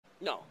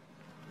No.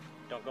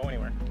 Don't go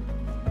anywhere.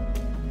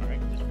 All right,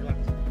 just relax.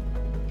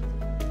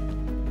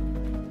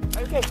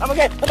 I'm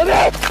okay.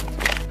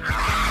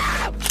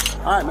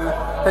 All right,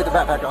 man. Take the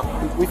backpack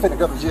off. We finna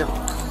go to the gym.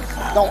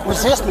 Don't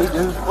resist me,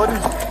 dude. What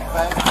is it?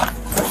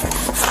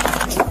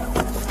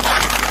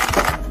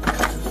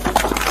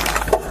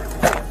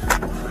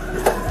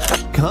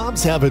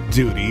 Cops have a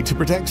duty to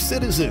protect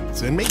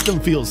citizens and make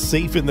them feel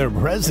safe in their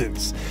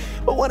presence.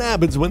 But what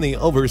happens when they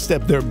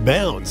overstep their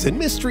bounds and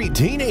mistreat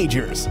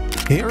teenagers?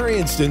 Here are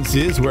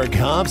instances where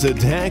cops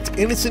attacked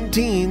innocent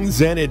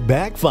teens and it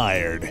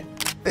backfired.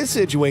 This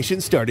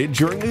situation started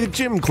during a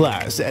gym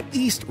class at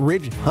East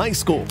Ridge High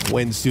School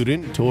when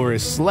student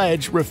Taurus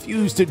Sledge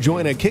refused to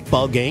join a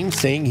kickball game,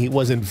 saying he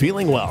wasn't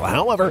feeling well.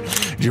 However,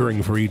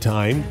 during free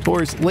time,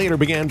 Taurus later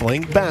began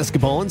playing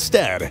basketball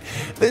instead.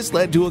 This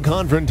led to a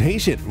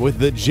confrontation with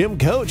the gym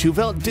coach, who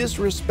felt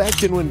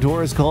disrespected when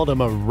Taurus called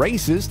him a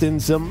racist and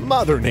some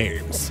other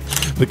names.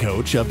 The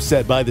coach,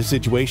 upset by the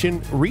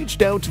situation,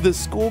 reached out to the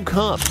school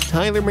cop,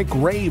 Tyler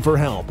McRae, for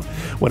help.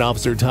 When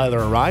Officer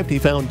Tyler arrived, he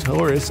found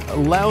Taurus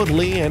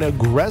loudly and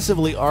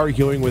aggressively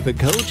arguing with the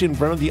coach in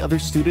front of the other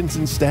students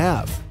and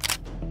staff.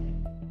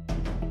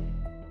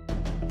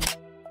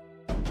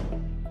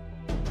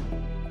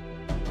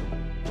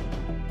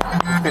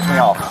 Piss me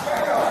off.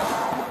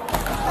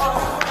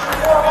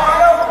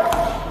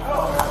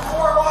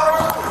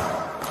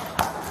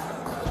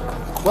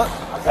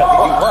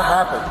 What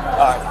happened?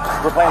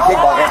 We're playing a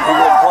kickball game, he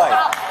wouldn't play.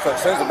 So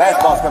as soon as the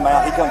basketballs come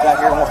out, he comes out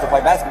here and wants to play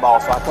basketball.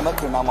 So I come up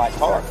to him, I'm like,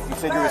 Taurus, you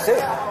said you were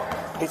sick.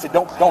 He said,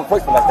 don't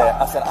approach me like that.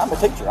 I said, I'm a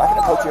teacher. I can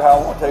approach you how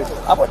I want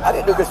to. I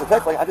didn't do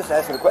disrespectfully. I just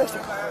asked him a question.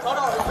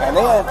 And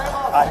then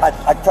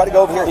I try to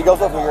go over here. He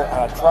goes over here, and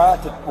I try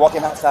to walk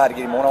him outside to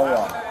get him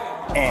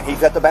one-on-one. And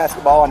he's at the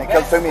basketball, and he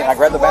comes to me, and I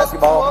grab the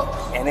basketball,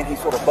 and then he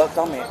sort of bucks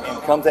on me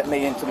and comes at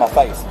me into my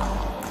face.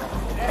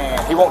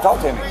 And he won't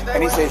talk to me.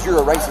 And he says, you're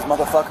a racist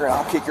motherfucker, and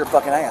I'll kick your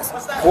fucking ass.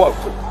 Quote.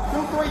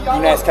 You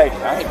can ask Katie.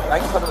 I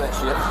ain't put up that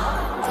shit.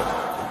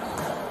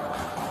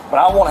 But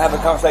I want to have a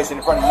conversation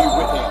in front of you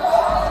with him.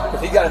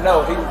 Because he got to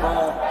know if he was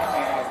wrong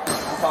and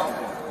I'm talking to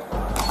him.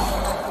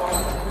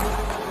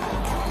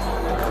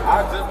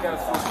 I just got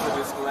switched to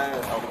this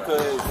class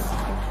because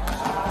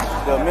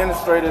the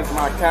administrators,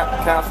 my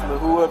counselor,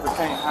 whoever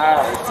can't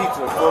hire a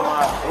teacher for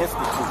my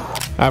institute.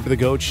 After the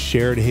coach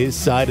shared his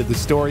side of the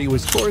story, it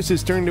was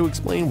Taurus' turn to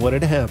explain what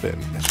had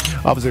happened.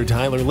 Officer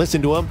Tyler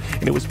listened to him,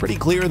 and it was pretty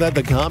clear that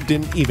the cop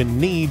didn't even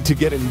need to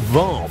get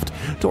involved.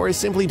 Taurus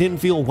simply didn't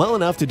feel well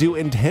enough to do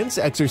intense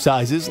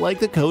exercises like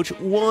the coach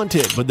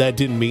wanted, but that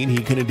didn't mean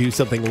he couldn't do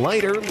something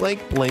lighter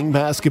like playing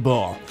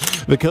basketball.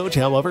 The coach,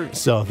 however,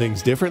 saw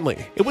things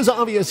differently. It was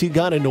obvious he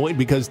got annoyed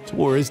because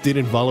Taurus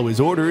didn't follow his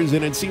orders,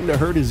 and it seemed to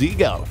hurt his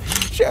ego.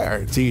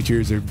 Sure,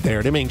 teachers are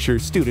there to make sure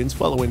students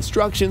follow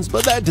instructions,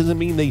 but that doesn't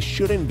mean they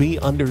shouldn't be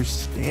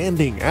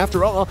understanding.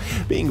 After all,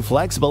 being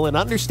flexible and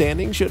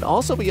understanding should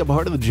also be a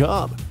part of the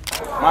job.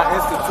 My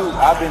institute,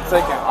 I've been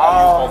taking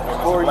all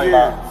 4 years.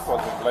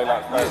 Mr. Blake,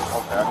 I've been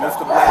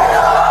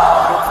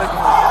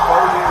taking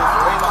 4 years.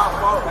 It ain't my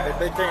fault that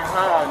they can't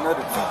hire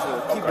another teacher,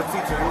 keep a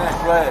teacher in that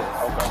class.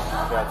 Okay.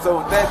 So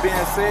with that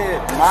being said,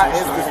 my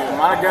institute,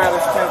 my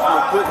guidance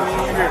counselor put me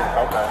in here.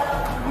 Okay.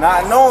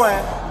 Not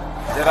knowing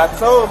that I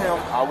told him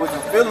I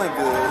wasn't feeling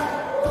good.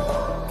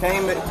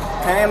 Came to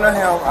him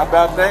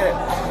about that.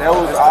 That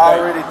was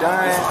already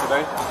done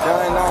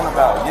on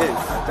about. Yes,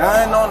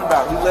 done on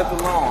about. He left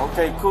alone.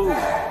 Okay, cool.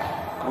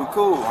 We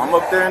cool. I'm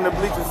up there in the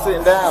bleachers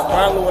sitting down.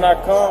 Finally, when I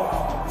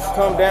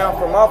come down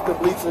from off the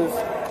bleachers,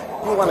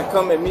 you want to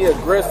come at me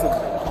aggressively.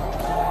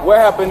 What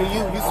happened to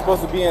you? You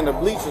supposed to be in the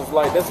bleachers.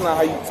 Like, that's not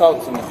how you talk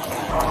to me.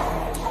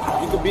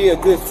 You could be a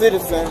good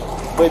citizen,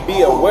 but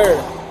be aware.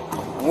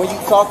 When you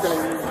talking to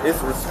me, it's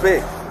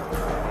respect.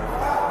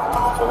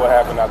 So what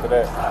happened after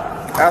that?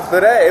 After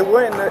that, it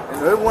wasn't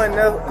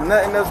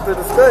nothing else to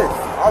discuss.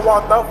 I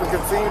walked off and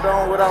continued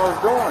on what I was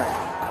doing.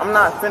 I'm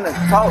not finna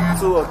talk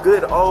to a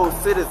good old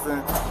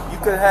citizen. You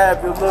could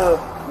have your little,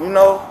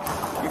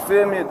 you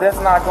feel me? That's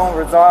not gonna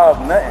resolve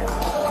nothing.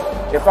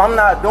 If I'm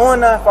not doing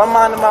nothing, if I'm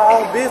minding my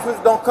own business,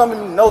 don't come to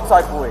me no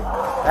type of way.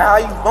 And how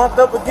you bumped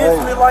up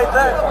against me like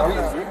that?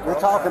 You're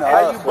talking to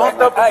How us. you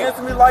bumped up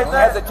against me like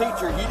that? As a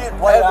teacher, you didn't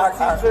play our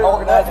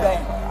organized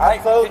game. I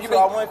told you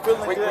I wasn't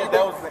feeling good.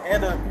 That was the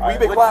end of Will you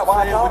be quiet while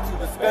I talk? what you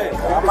discussed.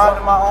 I'm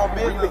minding my own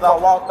business. I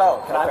walked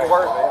out. Can I have a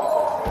word?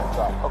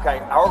 Okay,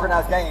 our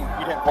organized game,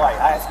 you didn't play.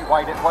 I asked you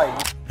why you didn't play.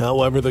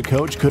 However, the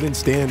coach couldn't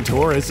stand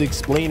Taurus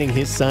explaining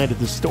his side of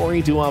the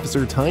story to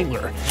Officer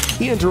Tyler.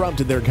 He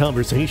interrupted their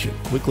conversation,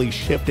 quickly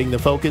shifting the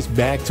focus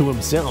back to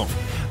himself.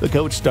 The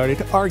coach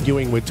started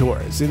arguing with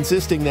Taurus,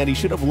 insisting that he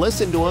should have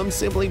listened to him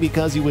simply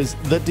because he was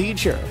the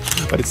teacher.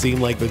 But it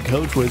seemed like the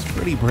coach was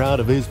pretty proud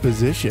of his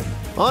position.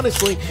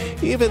 Honestly,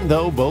 even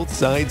though both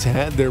sides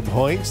had their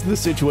points, the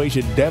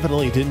situation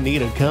definitely didn't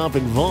need a cop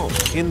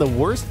involved. In the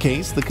worst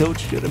case, the coach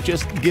should have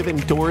just given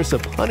Taurus a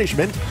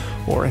punishment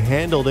or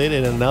handled it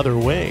in another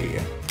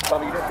way.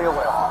 Told me you didn't feel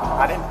well.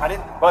 I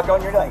didn't buck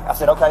on your name. I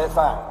said, okay, that's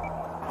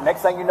fine.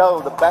 Next thing you know,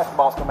 the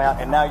basketballs come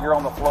out, and now you're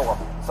on the floor.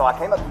 So I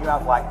came up to you and I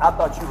was like, I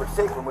thought you were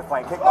sick when we were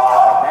playing kickball,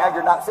 and now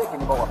you're not sick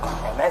anymore.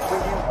 And that's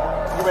when you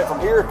went from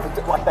here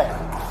to like that.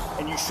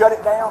 And you shut it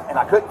down, and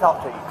I couldn't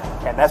talk to you.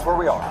 And that's where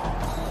we are.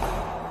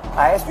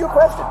 I asked you a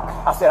question.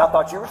 I said, I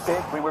thought you were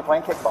sick when we were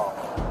playing kickball.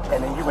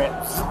 And then you went,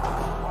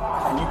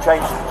 and you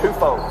changed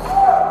twofold.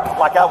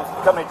 Like I was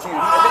coming at you.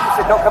 And then you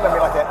said, don't come at me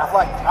like that. I was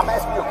like, I'm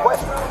asking you a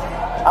question.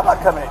 I'm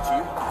not coming at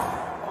you.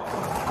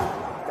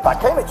 If I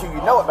came at you, you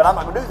know it, but I'm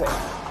not going to do that.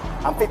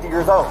 I'm 50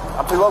 years old.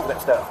 I'm too old for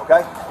that stuff,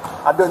 okay?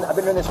 I've been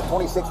doing this for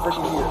 26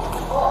 freaking years.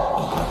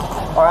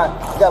 All right,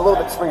 I got a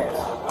little bit of experience.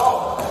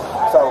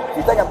 So if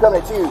you think I'm coming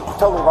at you, you're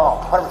totally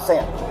wrong,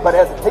 100%. But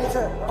as a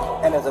teacher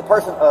and as a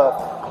person of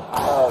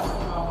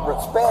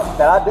respect,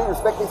 that I do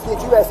respect these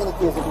kids, you ask any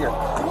kids in here,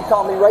 and you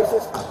call me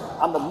racist,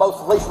 I'm the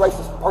least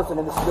racist person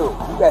in the school.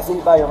 You ask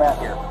anybody around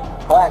here,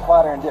 black,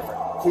 white, or indifferent.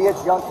 Kids,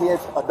 young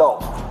kids,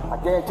 adults. I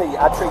guarantee you,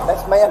 I treat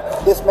this man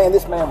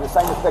with the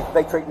same respect that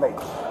they treat me.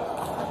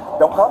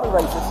 Don't call me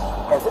racist.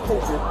 As a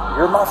teacher,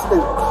 you're my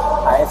student.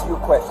 I asked you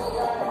a question,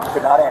 and you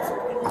could not answer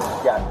it. And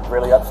you got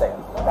really upset.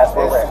 That's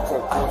where we're at.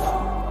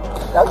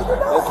 No, you did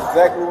not. That's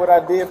exactly what I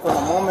did from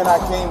the moment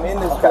I came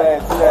in this class.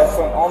 You had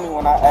something on me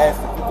when I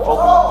asked if you could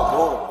open up the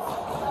door.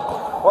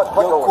 What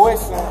Your doors?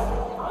 question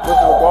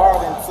was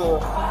regarding to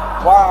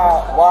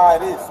why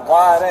this,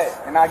 why that,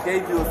 and I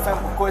gave you a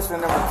simple question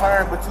in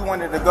return, but you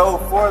wanted to go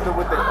further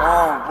with the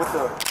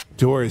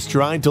Doris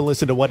tried to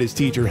listen to what his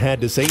teacher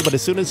had to say, but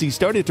as soon as he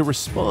started to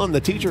respond,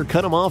 the teacher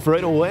cut him off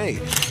right away.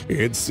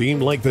 It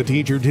seemed like the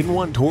teacher didn't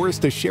want Doris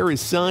to share his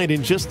side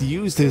and just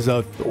used his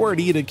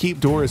authority to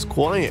keep Doris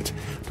quiet.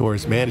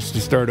 Doris managed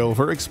to start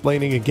over,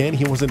 explaining again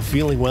he wasn't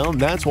feeling well,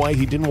 and that's why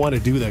he didn't want to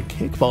do the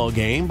kickball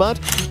game, but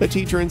the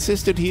teacher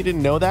insisted he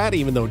didn't know that,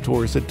 even though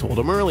Doris had told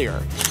him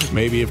earlier.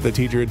 Maybe if the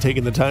teacher had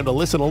taken the time to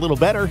listen a little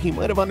better, he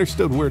might have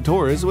understood where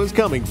Doris was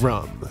coming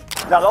from.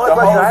 Now, the only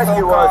question I asked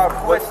you was,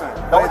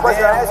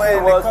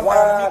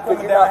 why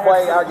could you not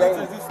play our game?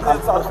 I'm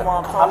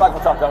not going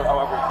to talk to you.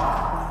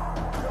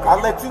 I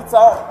let you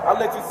talk. I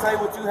let you say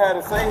what you had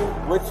to say,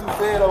 what you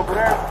said over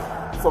there.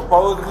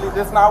 Supposedly,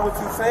 that's not what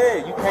you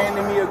said. You came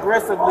to me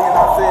aggressively, and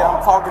I said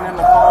I'm talking in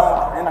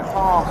a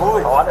calm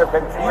voice. Oh, I never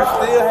been You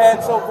still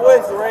had your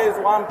voice raised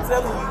while I'm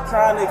telling you,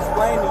 trying to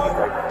explain to you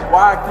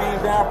why I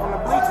came down from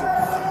the bleachers.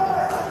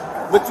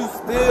 But you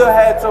still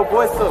had your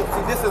voice up.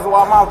 See, this is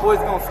why my voice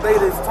gonna stay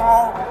this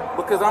tone,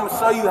 because I'm gonna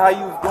show you how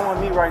you was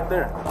doing me right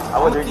there.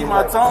 I'm gonna keep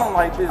my tone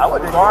like this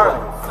regardless.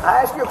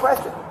 I asked you a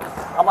question.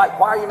 I'm like,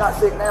 why are you not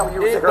sick now when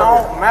you were sick earlier?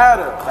 It don't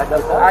matter. That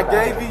doesn't matter. I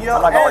gave you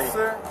your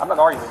answer. I'm not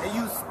arguing. And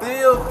you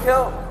still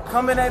kept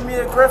coming at me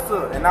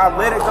aggressive. And I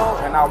let it go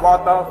and I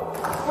walked off,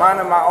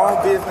 minding my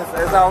own business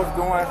as I was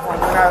doing from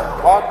when I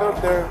walked up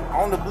there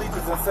on the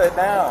bleachers and sat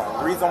down.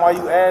 The reason why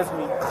you asked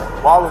me,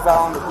 why was I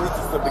on the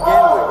bleachers to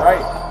begin with, right?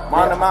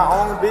 Minding my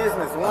own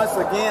business once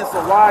again, so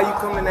why are you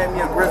coming at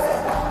me aggressive?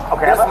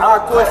 Okay, that's my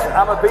question.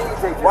 I'm a PE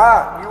teacher.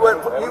 Why?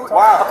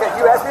 Why? Okay,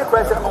 you asked me a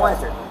question, I'm going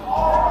to answer it.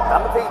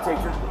 I'm a PE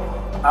teacher.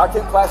 Our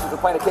two classes are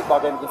playing a kickball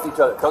game against each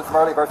other. Coach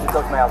Murley versus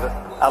Coach Mauser.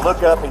 I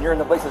look up and you're in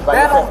the bleachers by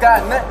yourself. That don't got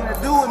yourself. nothing to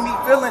do with me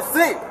feeling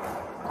sick.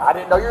 I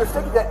didn't know you were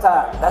sick at that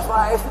time. That's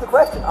why I asked you the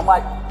question. I'm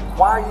like,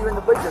 why are you in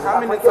the bleachers? How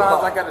many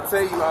times I got to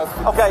tell you I was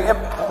sick?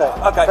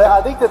 Okay. But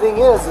I think the thing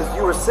is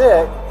you were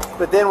sick,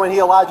 but then when he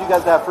allowed you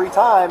guys to have free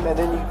time, and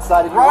then you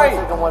decided you weren't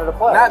sick and wanted to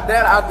play. Not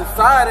that I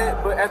decided,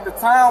 but at the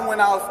time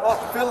when I was up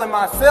feeling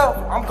myself,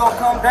 I'm going to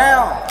come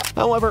down.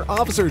 However,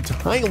 Officer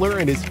Tyler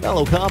and his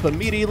fellow cop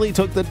immediately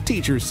took the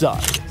teacher's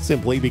side,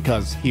 simply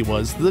because he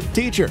was the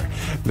teacher.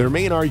 Their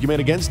main argument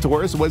against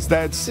Doris was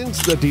that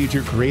since the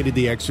teacher created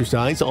the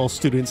exercise, all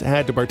students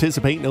had to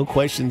participate, no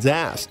questions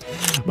asked.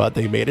 But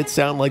they made it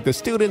sound like the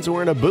students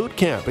were in a boot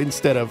camp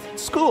instead of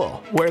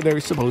school, where they're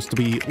supposed to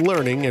be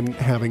learning and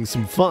having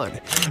some fun.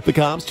 The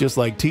cops, just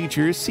like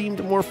teachers,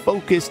 seemed more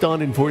focused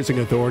on enforcing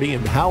authority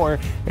and power,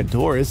 and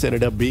Doris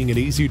ended up being an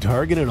easy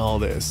target in all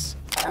this.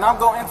 And I'm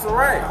going to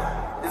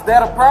interact. Is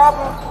that a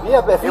problem? Yeah,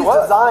 but if he's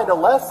designed a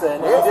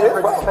lesson and you didn't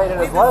participate in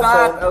his lesson. He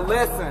designed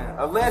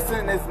a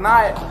lesson is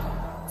not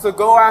to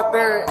go out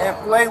there and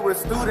play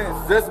with students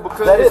just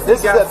because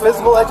this is a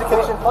physical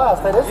education class.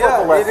 That is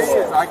what the lesson is. It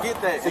is. I get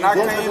that. So and I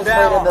came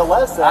down in the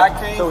lesson. I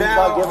came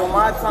down on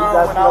my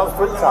time when I was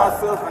feeling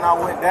myself and I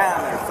went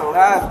down there. So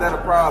how is that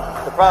a problem?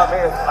 The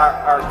problem is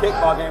our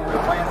kickball game we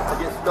were playing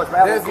against Coach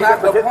Mauser. That's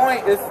not the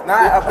point. It's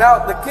not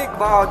about the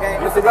kickball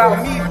game. It's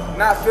about me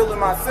not feeling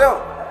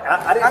myself.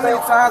 How many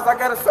times I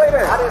gotta say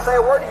that? I didn't say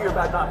a word to you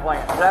about not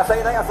playing. Did I say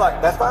anything? I was like,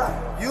 that's fine.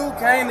 You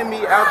came to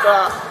me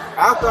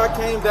after I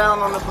came down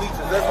on the bleachers.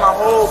 That's my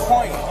whole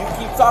point. You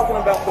keep talking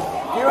about the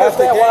You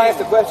understand why I asked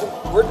the question?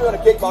 We're doing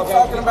a kickball game.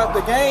 Talking about the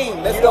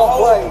game. That's you don't the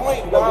whole play.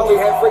 point. When we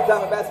had free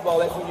time in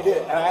basketball, that's when you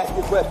did it. And I asked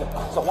you a question.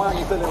 So why are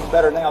you feeling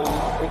better now than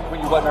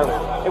when you wasn't earlier?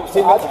 It was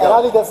 10 minutes ago. And I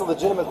think that's a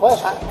legitimate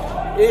question.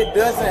 It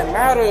doesn't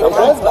matter if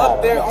I'm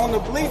up there on the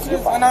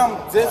bleachers and I'm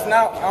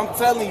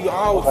telling you,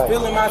 I was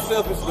feeling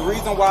myself. It's the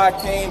reason why I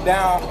came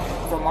down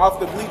from off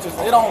the bleachers.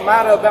 It don't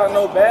matter about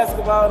no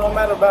basketball. It don't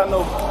matter about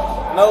no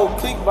no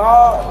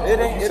kickball.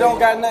 It don't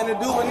got nothing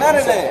to do with none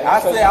of that.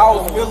 I said I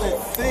was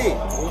feeling sick.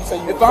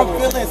 If I'm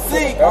feeling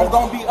sick, I'm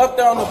gonna be up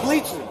there on the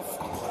bleachers.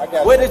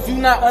 Where did you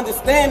not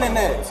understanding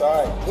that?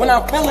 When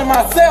I'm feeling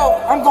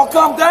myself, I'm gonna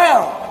come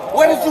down.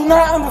 Where did you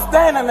not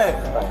understanding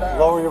that?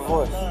 Lower your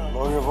voice.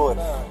 Lower your voice.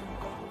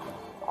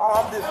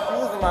 Oh, I'm just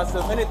excusing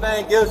myself.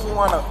 Anything else you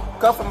wanna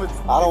come from?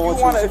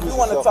 If you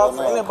wanna talk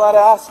to anybody,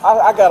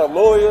 I got a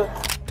lawyer.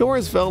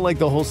 Torres felt like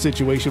the whole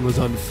situation was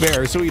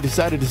unfair, so he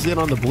decided to sit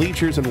on the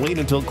bleachers and wait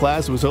until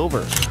class was over.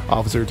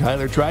 Officer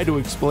Tyler tried to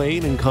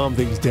explain and calm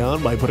things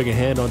down by putting a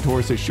hand on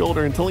Torres'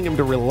 shoulder and telling him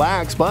to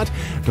relax, but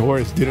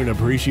Torres didn't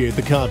appreciate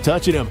the cop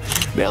touching him.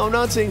 Now, I'm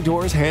not saying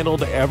Torres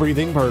handled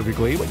everything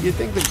perfectly, but you'd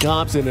think the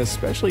cops and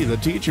especially the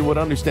teacher would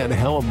understand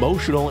how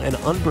emotional and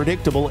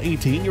unpredictable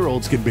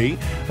 18-year-olds can be,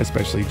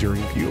 especially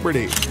during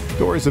puberty.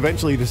 Torres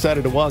eventually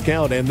decided to walk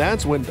out, and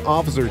that's when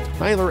Officer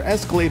Tyler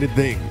escalated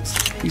things.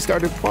 He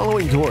started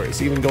following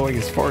Torres, even going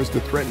as far as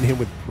to threaten him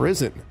with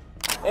prison.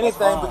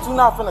 Anything, but you're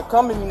not finna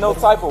come to me no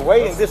type of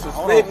way and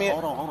disrespect me.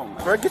 Hold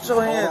on. Bro, get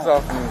your hands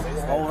off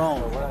me. Hold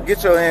on.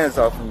 Get your hands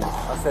off me.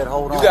 I said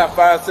hold on. You got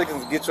 5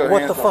 seconds to get your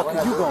hands off me. What the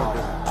fuck are you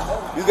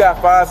gonna do? You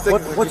got 5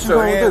 seconds to What get you your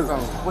gonna hands do? on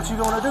me. What you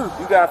gonna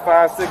do? You got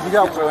 5 seconds to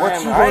get your what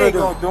hands you on me. I gonna ain't do?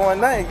 gonna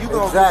do nothing. You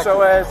gonna get Exactly.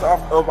 your ass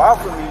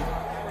off of me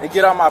and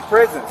get out my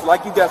presence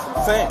like you got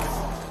some sense.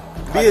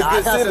 Be a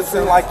good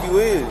citizen like you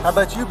is. How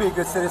about you be a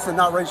good citizen,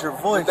 not raise your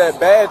voice With that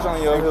badge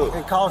on your hook.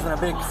 and causing a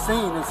big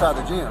scene inside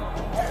the gym?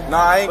 Nah,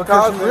 I ain't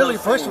Because causing you're really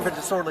no pushing scene. for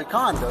disorderly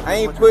conduct. I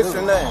ain't is what you're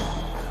pushing doing.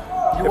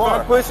 nothing. You If are.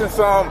 I'm pushing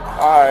some,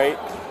 alright.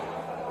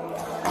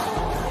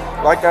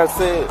 Like I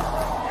said,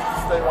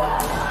 stay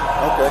right.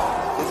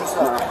 Okay. This is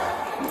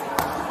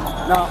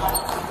fine. Now,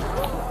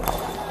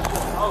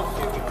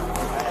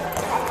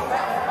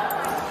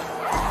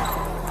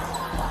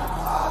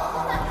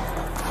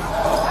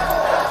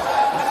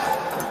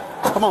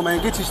 come on,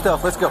 man, get your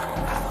stuff. Let's go.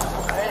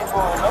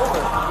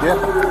 Yeah,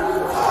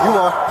 you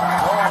are.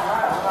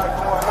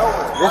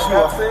 Yes, you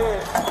are.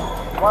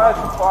 Why is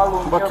you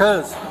following me?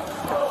 Because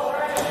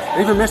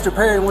even Mr.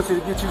 Perry wants you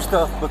to get you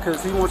stuff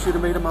because he wants you to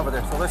meet him over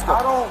there. So let's go.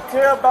 I don't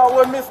care about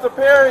what Mr.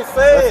 Perry Let's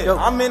said. go.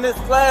 I'm in this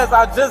class.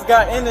 I just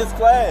got in this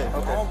class.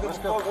 Okay, I don't give let's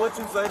a go. fuck what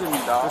you say to me,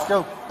 dog. Let's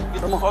go.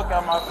 Get Come the on. fuck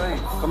out my face.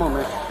 Come on,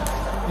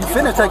 man. You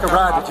finna take a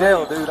ride to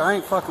jail, dude. I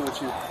ain't fucking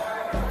with you.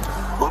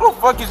 Who the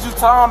fuck is you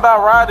talking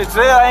about ride to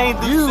jail? I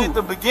ain't do You. shit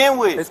to begin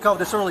with. It's called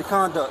disorderly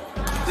conduct.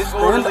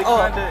 Disorderly Stand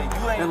up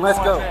conduct. You ain't and let's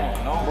go. going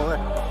down. No.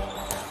 Boy.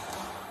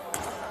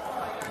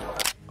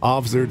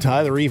 Officer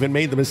Tyler even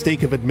made the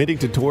mistake of admitting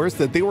to Torres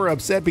that they were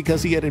upset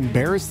because he had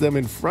embarrassed them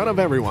in front of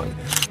everyone.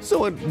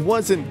 So it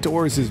wasn't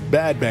Torres'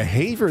 bad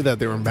behavior that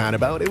they were mad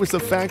about, it was the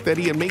fact that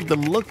he had made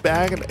them look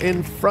bad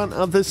in front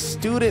of the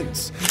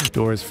students.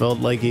 Torres felt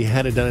like he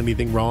hadn't done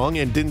anything wrong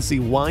and didn't see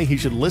why he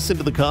should listen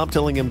to the cop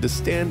telling him to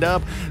stand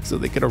up so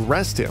they could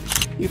arrest him.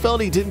 He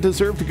felt he didn't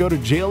deserve to go to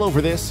jail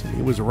over this, and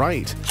he was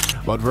right.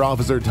 But for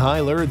Officer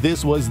Tyler,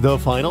 this was the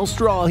final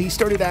straw. He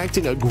started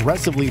acting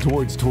aggressively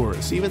towards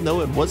Torres, even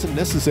though it wasn't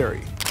necessary.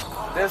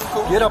 That's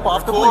cool. Get up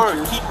off the Record.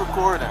 bleachers. Keep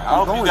recording. I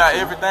hope you going got to.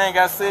 everything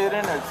I said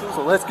in there, too.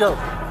 So let's go.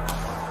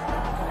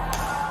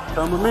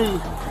 Come with me.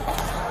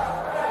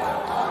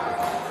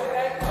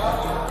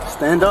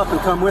 Stand up and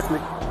come with me.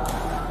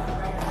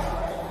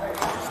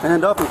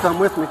 Stand up and come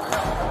with me.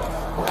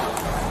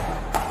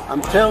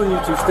 I'm telling you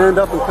to stand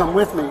up and come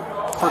with me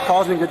for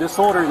causing a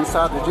disorder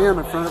inside the gym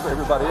in front of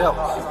everybody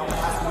else.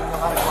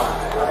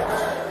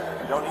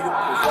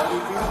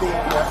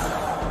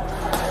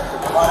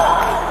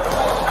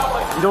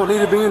 You don't need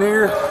to be in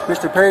here.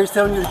 Mr. Perry's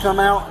telling you to come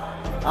out.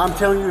 I'm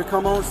telling you to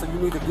come on, so you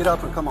need to get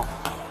up and come on.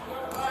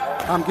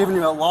 I'm giving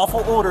you a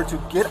lawful order to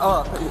get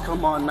up and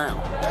come on now.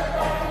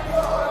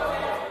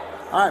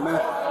 All right, man.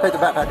 Take the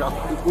backpack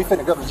off. We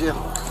finna go to jail.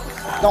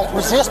 Don't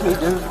resist me,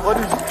 dude. What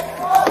is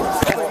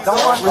it?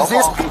 Don't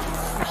resist me.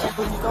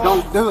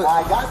 Don't do it.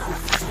 I got you.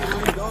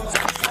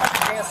 I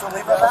can't, so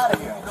leave it out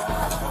of here.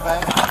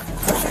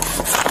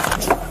 Okay?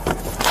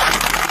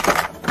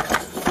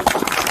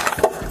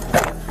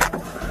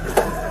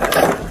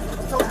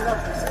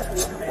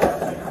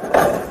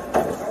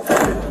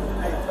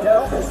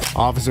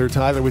 Officer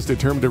Tyler was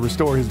determined to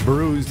restore his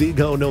bruised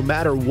ego no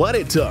matter what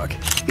it took.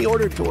 He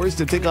ordered Torres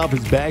to take off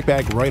his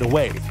backpack right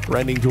away,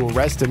 threatening to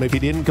arrest him if he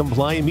didn't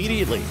comply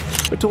immediately.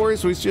 But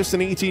Torres was just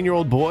an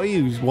 18-year-old boy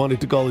who wanted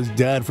to call his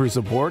dad for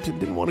support and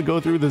didn't want to go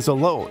through this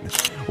alone.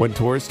 When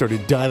Torres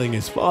started dialing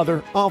his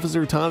father,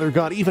 Officer Tyler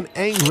got even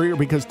angrier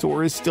because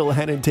Torres still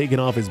hadn't taken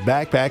off his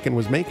backpack and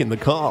was making the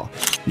call.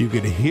 You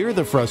could hear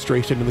the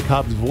frustration in the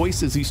cop's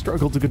voice as he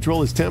struggled to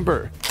control his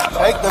temper.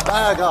 Take the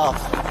bag off.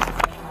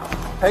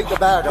 Take the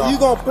bag off. You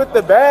gonna put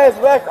the bags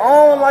back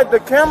on like the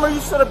camera you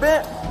should have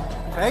been?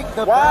 Take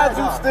the Why bag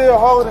you off. still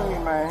holding me,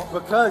 man?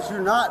 Because you're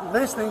not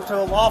listening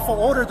to a lawful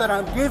order that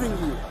I'm giving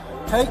you.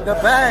 Take the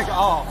bag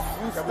off.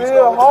 You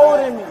still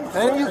holding me.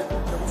 Take You, it.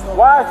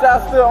 why is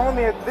y'all still on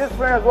me at this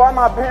parents? Why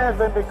my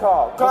parents ain't been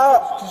called?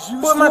 Call. Because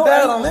you Put my still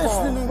dad ain't on the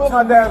listening phone. Put to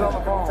my dad me. on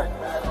the phone.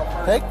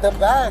 Take the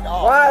bag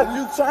off. Why are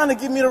you trying to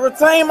get me to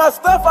retain my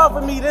stuff off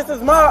of me? This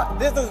is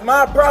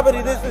my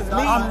property. This is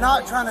me. I'm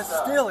not trying to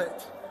steal it.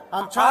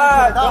 I'm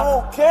trying to get it off. I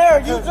don't care.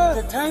 You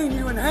just detain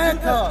you in just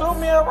handcuffs.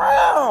 threw me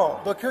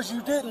around. Because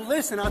you didn't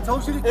listen. I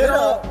told you to get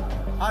up.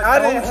 I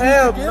didn't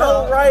have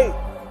no right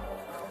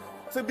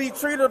to be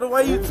treated the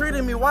way you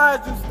treated me. Why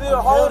are you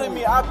still holding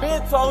me? I've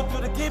been told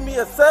you to give me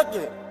a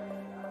second.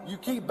 You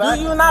keep back.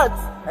 Do you not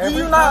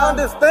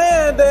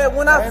understand that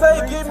when I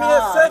say give me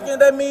a second,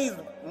 that means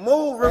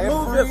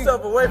remove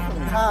yourself away from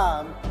me.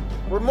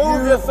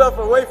 Remove yourself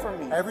away from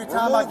me. Every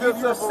time I give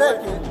you a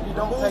second, you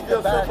don't take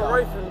the bag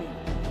away off. from me.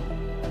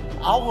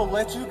 I will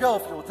let you go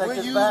if you will take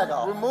this bag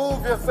off.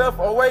 Remove yourself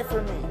away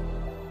from me.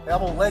 I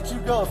will let you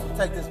go if you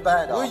take this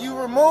bag off. Will you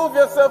remove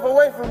yourself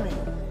away from me?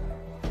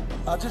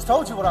 I just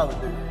told you what I would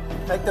do.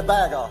 Take the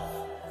bag off.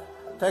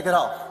 Take it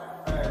off.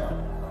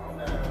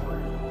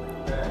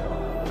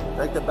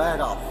 Take the bag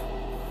off.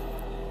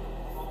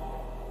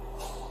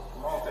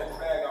 Come on, take the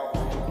bag off.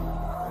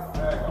 Take the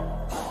bag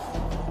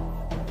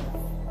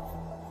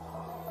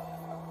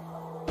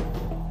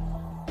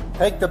off.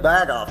 Take the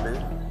bag off,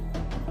 dude.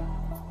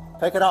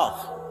 Take it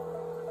off.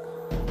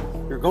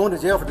 You're going to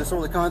jail for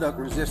disorderly conduct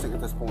and resisting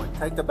at this point.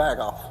 Take the bag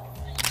off.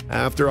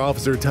 After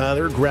Officer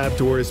Tyler grabbed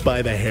Torres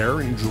by the hair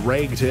and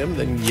dragged him,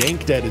 then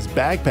yanked at his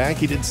backpack,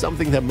 he did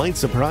something that might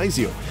surprise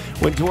you.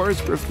 When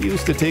Torres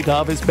refused to take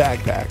off his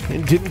backpack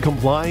and didn't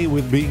comply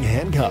with being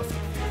handcuffed,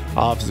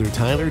 Officer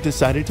Tyler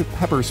decided to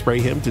pepper spray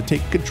him to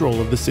take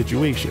control of the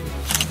situation.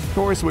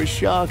 Torres was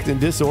shocked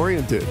and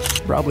disoriented,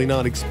 probably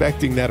not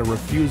expecting that a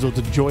refusal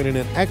to join in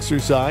an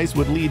exercise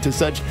would lead to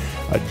such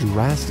a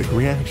drastic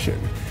reaction.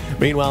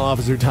 Meanwhile,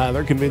 Officer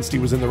Tyler, convinced he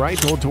was in the right,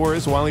 told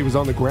Torres while he was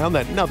on the ground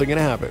that nothing had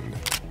happened.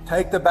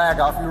 Take the bag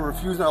off. You're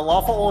refusing a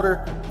lawful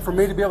order for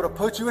me to be able to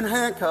put you in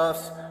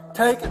handcuffs.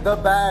 Take the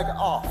bag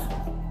off.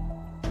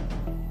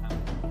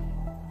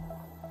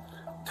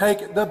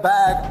 Take the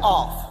bag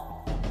off.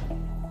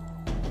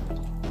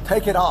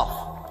 Take it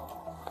off.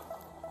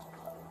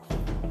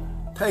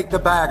 Take the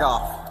bag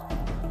off.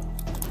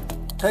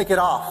 Take it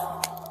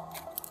off.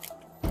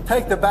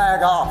 Take the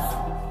bag off.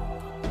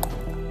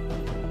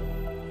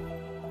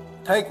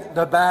 Take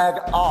the bag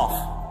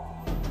off.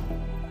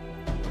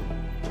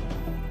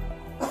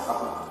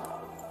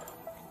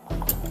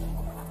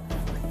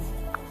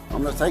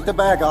 I'm going to take the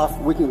bag off.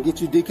 We can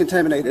get you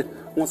decontaminated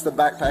once the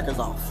backpack is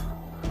off.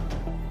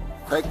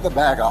 Take the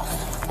bag off.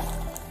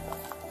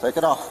 Take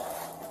it off.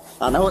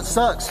 I know it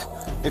sucks.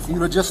 If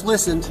you'd have just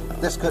listened,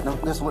 this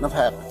wouldn't have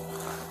happened.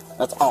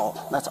 That's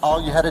all. That's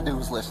all you had to do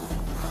was listen.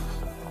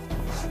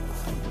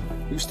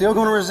 You're still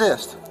going to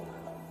resist.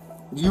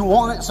 You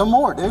want it some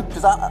more, dude?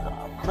 Because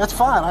that's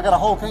fine. I got a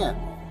whole can.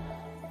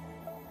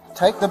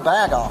 Take the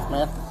bag off,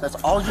 man. That's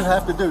all you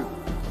have to do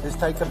is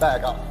take the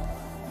bag off.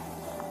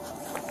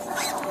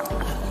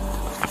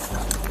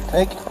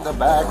 Take the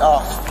bag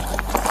off.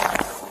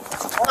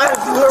 Why are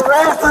you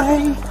harassing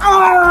me?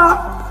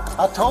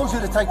 I told you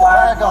to take the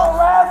bag off.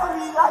 Harassing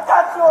me? I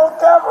got you on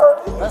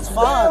camera. That's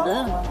fine,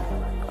 dude.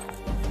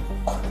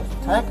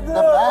 Take the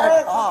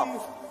bag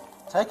off.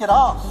 Take it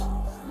off.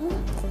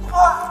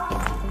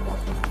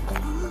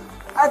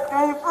 I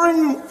can't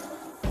breathe.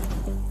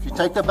 If you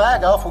take the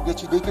bag off, we'll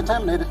get you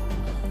decontaminated.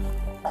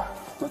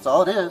 That's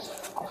all it is.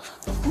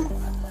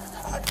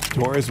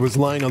 Torres was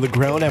lying on the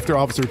ground after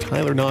Officer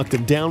Tyler knocked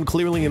him down,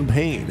 clearly in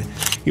pain.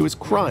 He was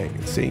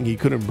crying, saying he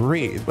couldn't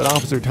breathe, but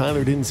Officer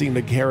Tyler didn't seem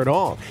to care at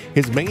all.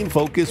 His main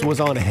focus was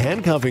on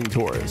handcuffing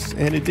Torres,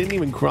 and it didn't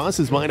even cross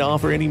his mind to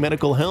offer any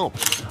medical help.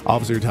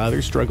 Officer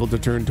Tyler struggled to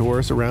turn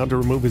Torres around to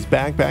remove his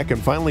backpack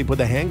and finally put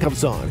the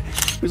handcuffs on.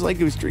 It was like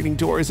he was treating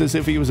Torres as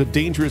if he was a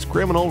dangerous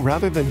criminal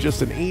rather than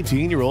just an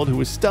 18-year-old who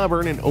was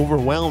stubborn and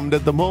overwhelmed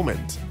at the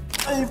moment.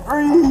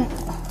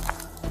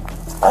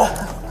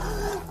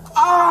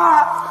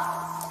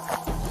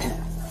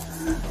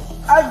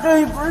 I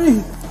can't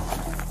breathe.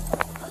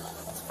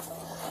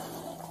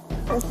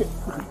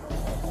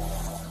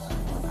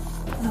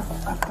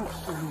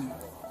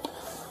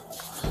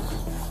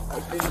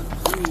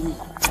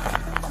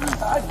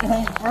 I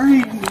can't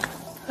breathe.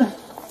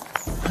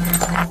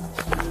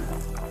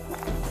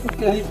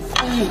 Okay.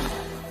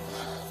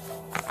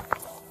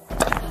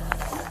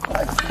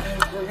 I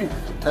can't breathe.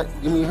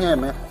 Give me your hand,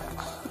 man.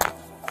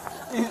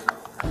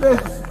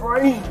 This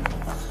brain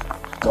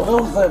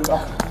closing.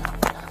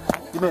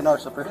 Give me a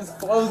nurse up here. It's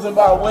closing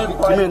my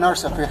windpipe. Give me a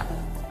nurse up here.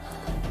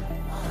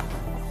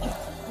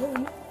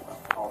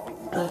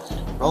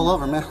 Roll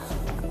over, man.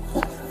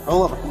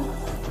 Roll over.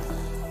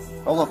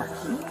 Roll over.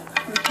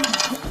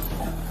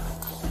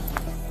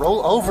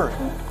 Roll over.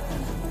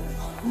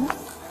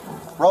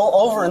 Roll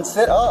over and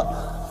sit up.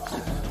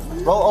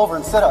 Roll over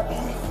and sit up.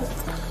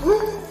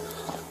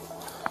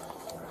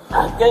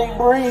 I can't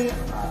breathe.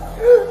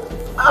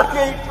 I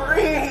can't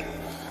breathe.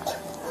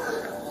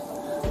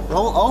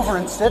 Roll over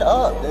and sit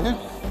up, dude.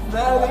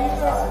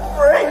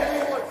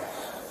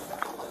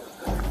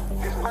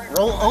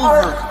 Roll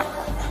over.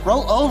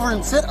 Roll over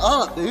and sit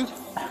up, dude.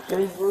 I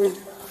can't breathe.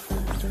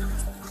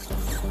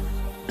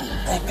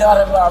 They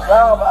got in my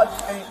mouth. I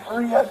can't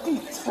breathe. I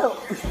keep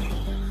choking.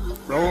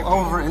 Roll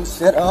over and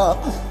sit up.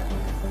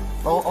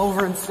 Roll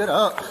over and sit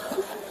up.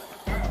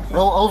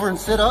 Roll over and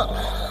sit up.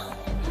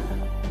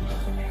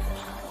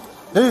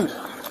 Dude,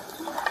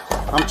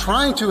 I'm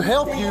trying to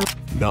help you.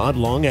 Not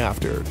long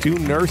after, 2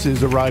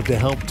 nurses arrived to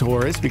help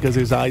Taurus because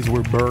his eyes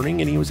were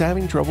burning and he was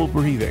having trouble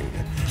breathing.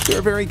 They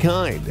were very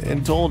kind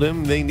and told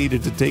him they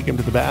needed to take him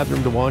to the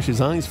bathroom to wash his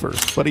eyes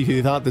first, but if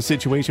he thought the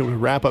situation would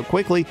wrap up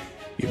quickly,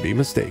 you'd be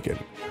mistaken.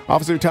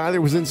 Officer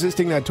Tyler was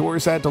insisting that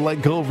Taurus had to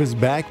let go of his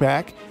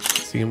backpack. It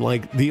seemed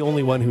like the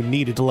only one who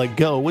needed to let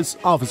go was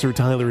Officer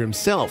Tyler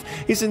himself.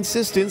 His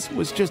insistence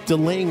was just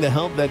delaying the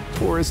help that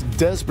Taurus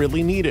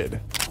desperately needed.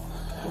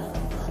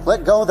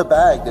 Let go of the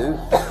bag, dude.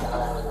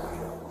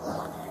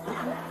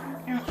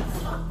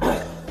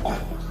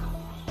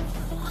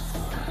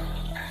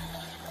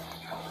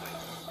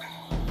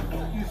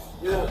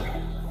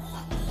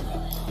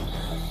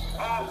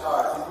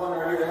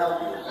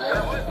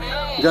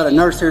 You got a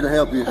nurse here to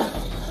help you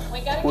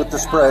with the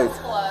spray.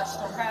 Flushed,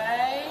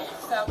 okay?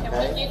 So can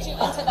we get you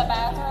into the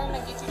bathroom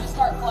and get you to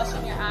start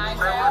flushing your eyes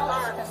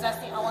out? Because that's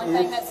the only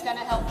thing that's going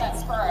to help that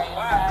spray,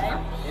 okay?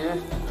 Yeah.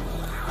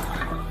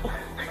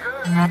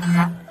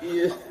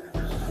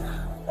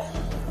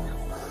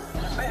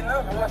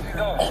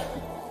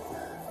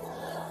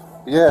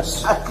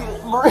 Yes. I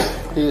can't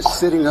breathe. He is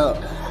sitting up.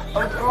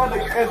 I'm trying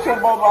to catch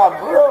him on my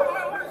breath.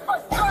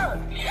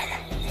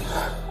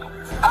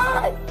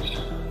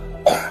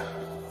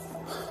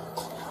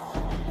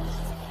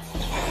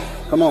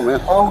 Come on,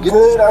 man. I'm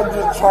good. I'm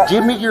just trying.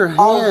 Give me your I'm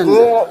hand.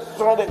 good. I'm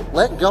trying to.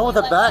 Let go of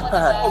the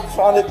backpack. I'm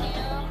trying to.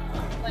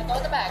 Let go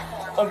of the bag for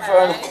him, I'm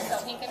trying okay? to- So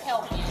he can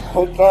help you.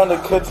 I'm trying to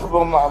catch him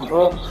on my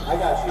breath. I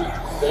got you.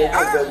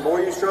 The more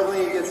you're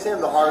struggling against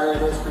him, the harder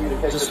it is for you to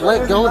catch. Just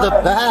let go of the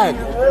bag.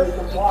 Just let go of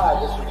the bag.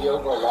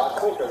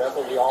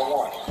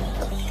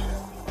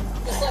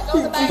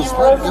 He's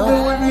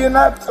wrestling with me and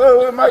I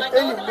told him I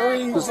can't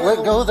breathe. Just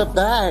let go of the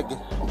bag.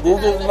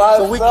 This is my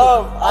So we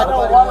stuff. I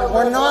don't want to.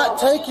 We're not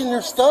taking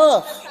your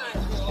stuff.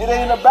 It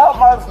ain't about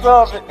my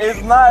stuff.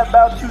 It's not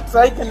about you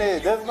taking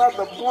it. That's not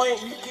the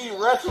point. You keep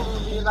wrestling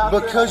with me and I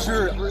Because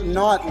you're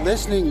not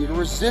listening. You're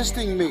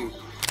resisting me.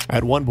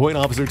 At one point,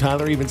 Officer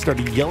Tyler even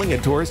started yelling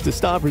at Taurus to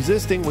stop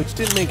resisting, which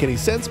didn't make any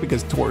sense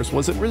because Taurus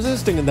wasn't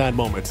resisting in that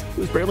moment.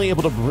 He was barely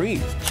able to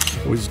breathe.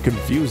 It was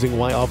confusing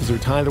why Officer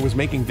Tyler was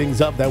making things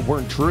up that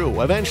weren't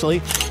true. Eventually,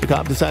 the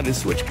cop decided to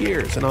switch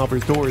gears and offer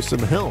Taurus some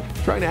help,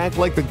 trying to act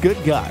like the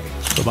good guy.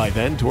 But by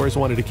then, Taurus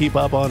wanted to keep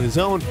up on his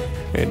own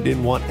and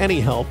didn't want any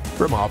help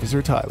from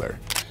Officer Tyler.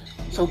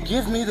 So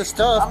give me the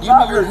stuff. I'm Give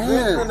not me your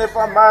resisting hand. if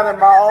I'm minding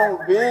my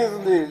own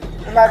business.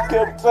 And I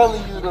kept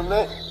telling you to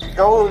let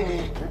go of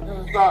me.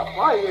 You stop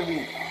fighting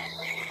me.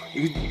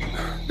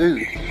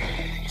 Dude,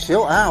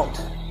 chill out.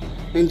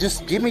 And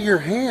just give me your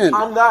hand.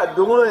 I'm not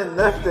doing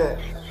nothing.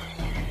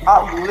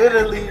 I'm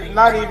literally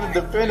not even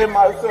defending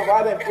myself.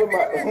 I didn't put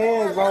my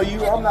hands on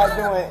you. I'm not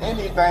doing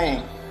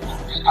anything.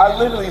 I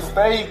literally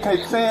stayed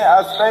content.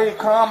 I stayed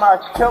calm. I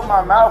kept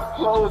my mouth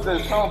closed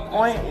at some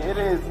point. It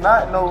is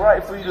not no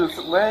right for you to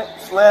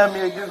slam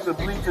me against the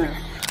bleachers.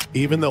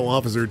 Even though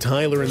Officer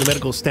Tyler and the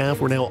medical staff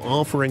were now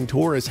offering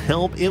Taurus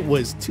help, it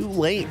was too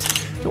late.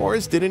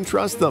 Taurus didn't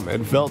trust them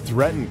and felt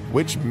threatened,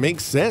 which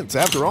makes sense.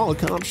 After all, a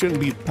cop shouldn't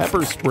be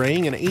pepper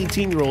spraying an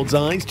 18-year-old's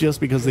eyes just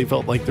because they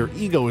felt like their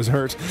ego was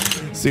hurt.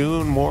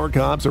 Soon, more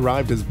cops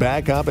arrived as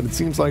backup, and it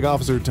seems like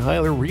Officer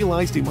Tyler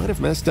realized he might have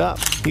messed up.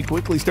 He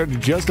quickly started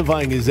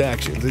justifying his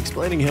actions,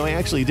 explaining how he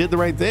actually did the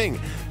right thing.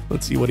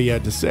 Let's see what he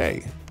had to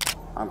say.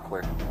 I'm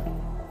clear.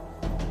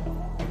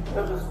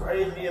 It was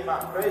crazy in my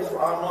face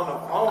while I'm on the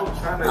phone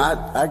trying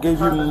to. I gave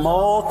you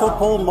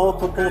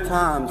multiple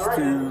times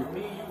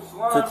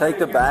to take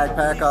the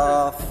backpack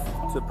off,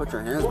 to put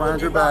your hands behind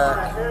your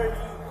back.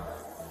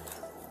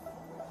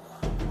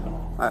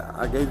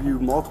 I gave you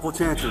multiple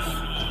chances.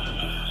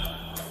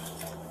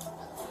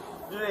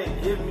 You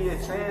didn't give me a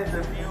chance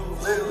if you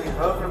literally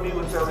hovering me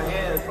with your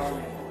hands on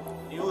me.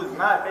 You was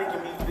not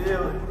making me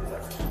feel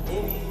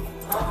any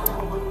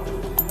comfortable with me.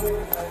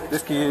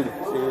 This kid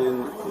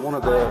and one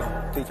of the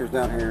teachers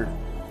down here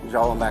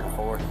jawing back and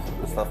forth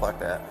and stuff like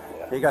that.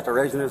 He got to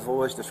raising his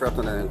voice,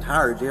 disrupting an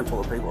entire gym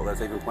full of people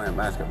that's even playing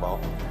basketball.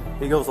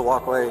 He goes to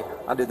walk away.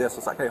 I did this.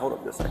 It's like, hey, hold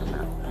up just a second,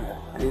 man.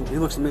 And he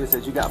looks at me and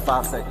says, you got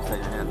 5 seconds to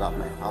take your hands off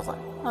me. I was like,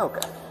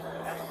 okay.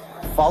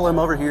 Follow him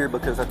over here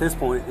because at this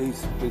point,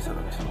 he's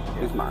hooked.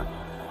 He's mine.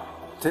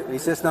 He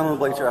sits down on the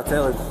bleacher. I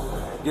tell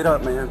him, get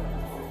up, man.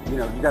 You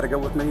know, you got to go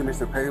with me.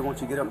 Mr. Perry, once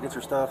you get up and get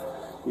your stuff,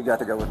 you got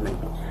to go with me.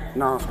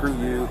 No, screw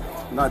you.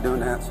 I'm not doing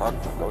that. So I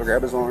go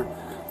grab his arm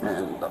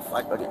and the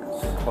fight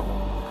begins.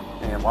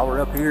 And while we're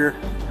up here,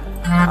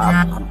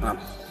 I'm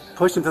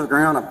pushing to the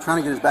ground. I'm trying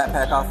to get his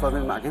backpack off of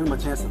him. I give him a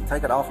chance to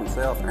take it off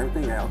himself and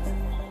everything else.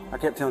 I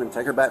kept telling him,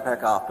 take your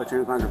backpack off, put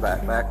your hands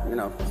behind your back, you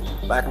know,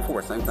 back and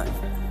forth, same thing.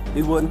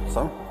 He wouldn't,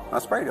 so I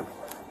sprayed him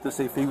to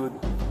see if he would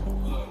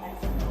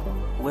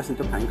listen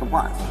to pain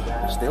compliance.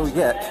 Still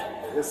yet,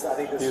 he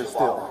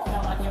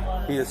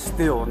is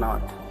still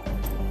not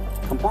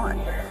complying.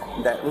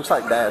 That looks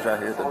like Dad's right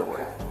here at the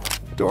door.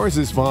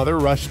 Doris's father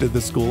rushed to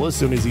the school as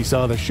soon as he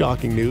saw the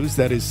shocking news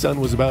that his son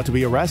was about to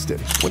be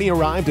arrested. When he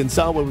arrived and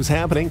saw what was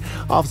happening,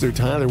 Officer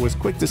Tyler was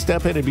quick to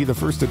step in and be the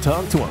first to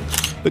talk to him.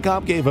 The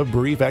cop gave a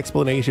brief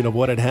explanation of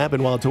what had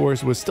happened while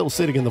Doris was still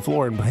sitting on the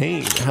floor in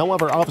pain.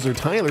 However, Officer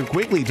Tyler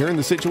quickly turned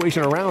the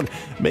situation around,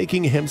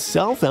 making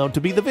himself out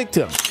to be the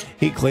victim.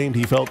 He claimed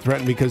he felt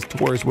threatened because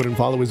Doris wouldn't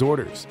follow his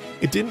orders.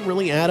 It didn't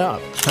really add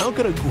up. How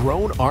could a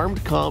grown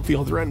armed cop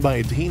feel threatened by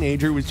a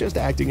teenager who was just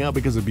acting out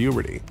because of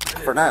puberty?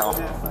 For now.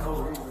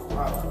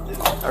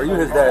 Are you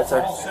his dad,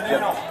 sir?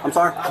 Yeah. I'm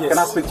sorry? Yes. Can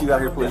I speak to you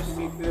out here, please?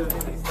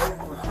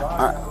 All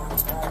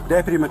right.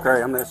 Deputy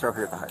McCray, I'm the SR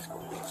here at the high school.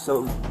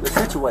 So the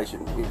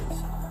situation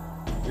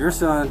is your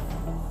son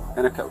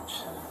and a coach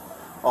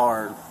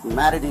are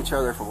mad at each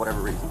other for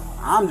whatever reason.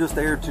 I'm just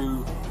there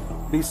to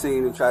be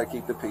seen and try to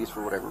keep the peace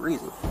for whatever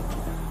reason.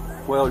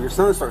 Well, your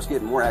son starts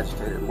getting more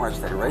agitated,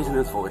 raising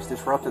his voice,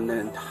 disrupting the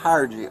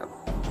entire gym.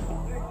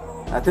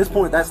 At this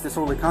point, that's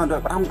disorderly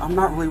conduct, but I'm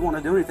not really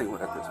wanting to do anything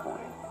with it at this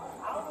point.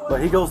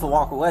 But he goes to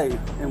walk away,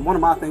 and one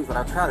of my things that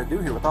I try to do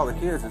here with all the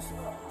kids is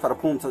try to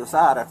pull them to the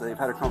side after they've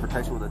had a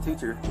confrontation with a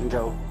teacher and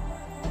go,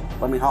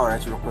 let me holler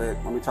at you real quick,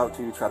 let me talk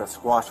to you, try to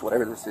squash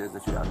whatever this is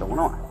that you got going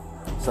on.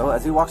 So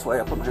as he walks away,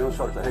 I put my hand on his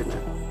shoulder and say, hey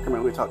man, come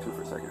here, let me talk to you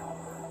for a second.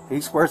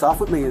 He squares off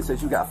with me and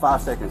says, you got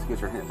 5 seconds to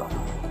get your hands off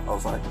me. I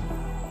was like,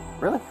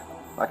 really?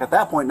 Like at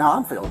that point now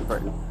I'm feeling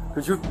threatened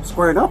because you're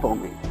squaring up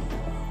on me.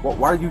 Well,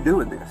 why are you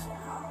doing this?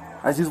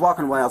 As he's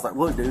walking away, I was like,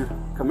 look dude,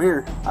 come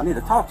here, I need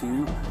to talk to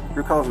you.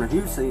 You're causing a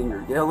huge scene,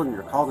 you're yelling,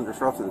 you're causing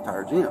disruption to the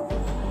entire gym.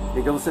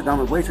 He goes sit down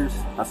with the bleachers.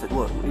 I said,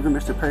 look, even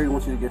Mr. Perry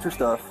wants you to get your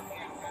stuff.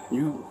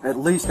 You at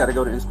least got to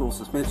go to in-school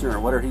suspension or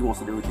whatever he wants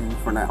to do with you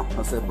for now.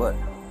 I said, but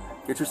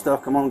get your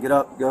stuff, come on, get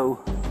up, go.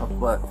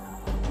 But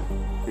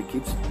he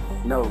keeps,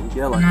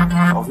 yelling,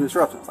 causing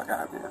disruption. It's like, all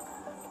right, man,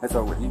 it's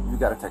over. You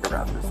got to take a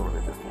ride to this order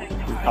at this point.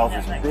 He caused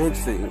this big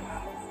scene.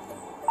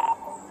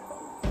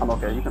 I'm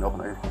okay, you can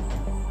open it.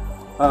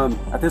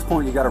 At this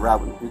point, you got to ride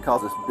with me. He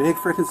caused this big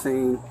freaking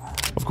scene.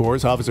 Of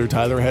course, Officer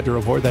Tyler had to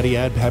report that he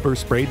had pepper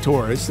sprayed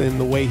Doris, and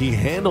the way he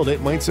handled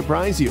it might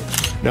surprise you.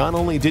 Not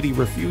only did he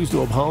refuse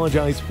to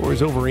apologize for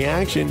his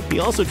overreaction, he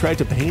also tried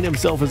to paint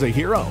himself as a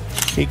hero.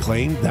 He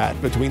claimed that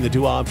between the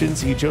two options,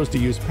 he chose to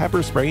use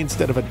pepper spray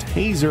instead of a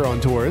taser on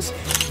Doris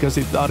because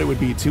he thought it would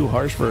be too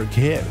harsh for a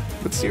kid.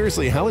 But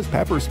seriously, how is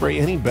pepper spray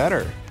any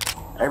better?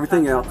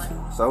 Everything else.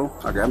 So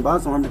I grabbed him by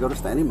his arm to go to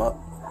stand him up,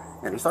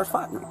 and he starts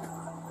fighting me.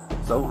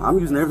 So I'm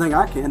using everything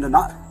I can to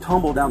not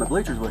tumble down the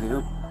bleachers with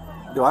him.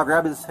 Do I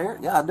grab his hair?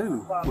 Yeah, I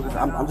do. Because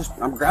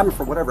I'm grabbing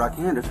for whatever I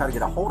can to try to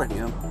get a hold of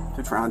him,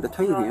 to try and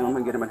detain him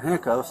and get him in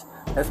handcuffs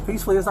as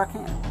peacefully as I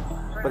can.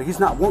 But he's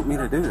not wanting me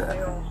to do that.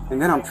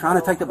 And then I'm trying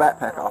to take the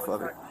backpack off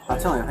of it. I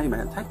tell him, hey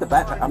man, take the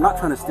backpack. I'm not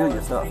trying to steal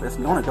your stuff. It's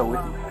going to go with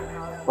you.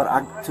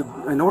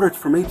 But in order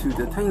for me to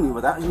detain you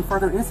without any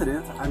further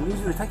incidents, I need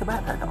you to take the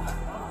backpack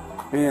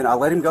off. And I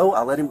let him go.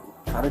 I let him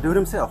try to do it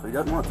himself. He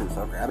doesn't want to,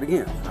 so I grab it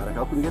again. Try to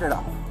help him get it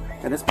off.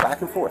 And it's back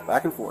and forth,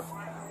 back and forth.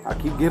 I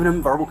keep giving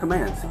him verbal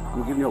commands.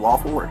 I'm giving you a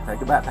lawful order. Take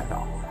the backpack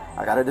off.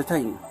 I got to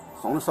detain you.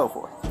 So on and so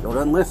forth. Still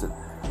doesn't listen.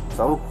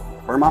 So,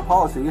 per my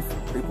policy,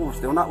 if people are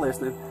still not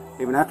listening,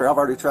 even after I've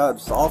already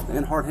tried soft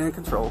and hard hand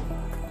control,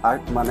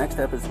 my next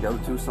step is to go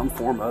to some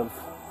form of,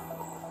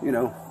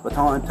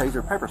 baton,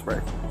 taser, pepper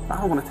spray. I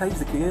don't want to tase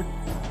the kid.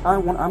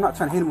 I'm not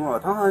trying to hit him all the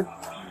time.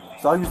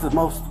 So I use the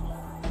most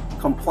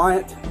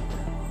compliant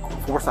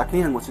force I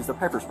can, which is the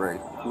pepper spray,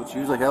 which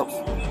usually helps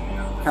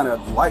kind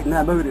of lighten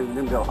that mood and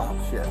then go,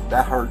 oh shit,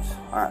 that hurts.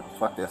 All right,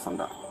 fuck this, I'm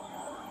done.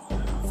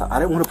 So I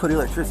didn't want to put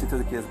electricity to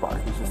the kid's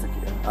body. He's just a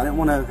kid. I didn't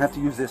want to have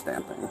to use this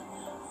damn thing.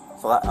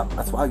 So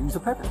that's why I use a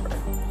pepper spray.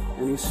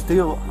 And he's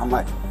still, I'm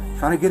like,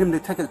 trying to get him to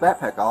take his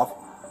backpack off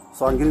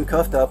so I can get him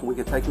cuffed up and we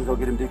can take him and go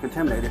get him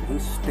decontaminated.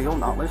 He's still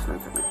not listening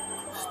to me.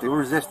 Still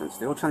resistant,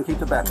 still trying to keep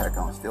the backpack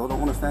on, still don't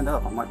want to stand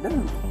up. I'm like,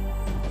 dude,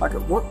 like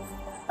at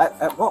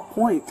what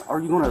point are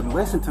you going to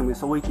listen to me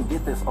so we can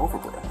get this over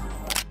with?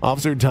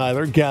 Officer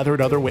Tyler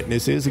gathered other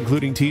witnesses,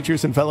 including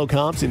teachers and fellow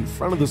cops, in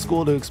front of the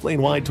school to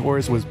explain why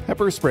Doris was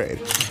pepper sprayed.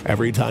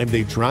 Every time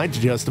they tried to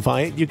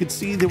justify it, you could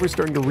see they were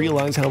starting to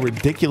realize how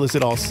ridiculous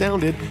it all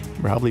sounded and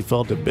probably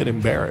felt a bit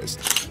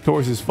embarrassed.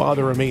 Doris's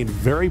father remained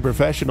very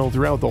professional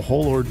throughout the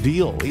whole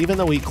ordeal. Even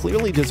though he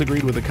clearly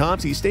disagreed with the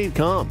cops, he stayed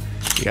calm.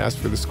 He asked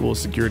for the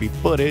school's security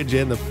footage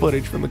and the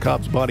footage from the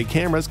cops' body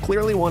cameras,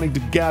 clearly wanting to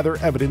gather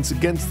evidence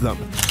against them.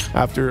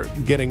 After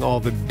getting all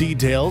the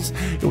details,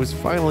 it was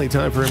finally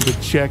time for him to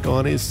check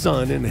on his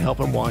son and help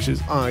him wash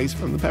his eyes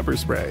from the pepper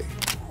spray.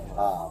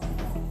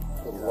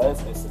 The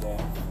last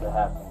incident that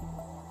happened,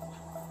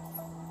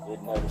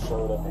 it never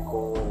showed up in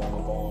court or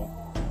anything.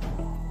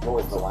 What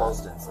was the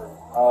last incident?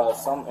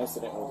 Some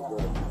incident with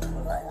the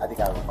girl. Right. I think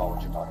I recall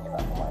what you're talking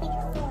about from last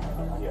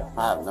year. Yeah.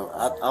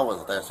 I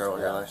wasn't there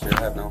earlier last year.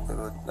 I have no clue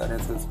what that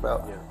incident's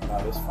about. Yeah, no,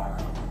 that's fine.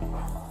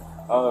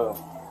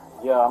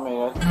 Yeah, I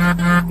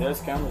mean,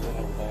 there's cameras and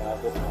everything. I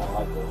definitely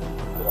like to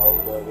get a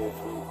hold of it.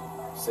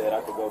 said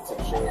I could go to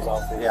the sheriff's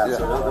office. Yeah.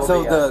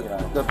 So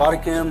the body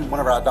cam,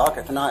 whenever I dock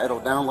it tonight,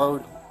 it'll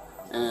download,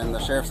 and the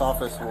sheriff's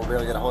office will be able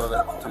to get a hold of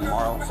it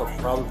tomorrow. So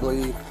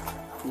probably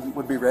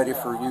would be ready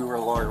for you or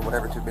a lawyer or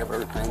whatever to be able to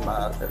retain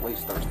by at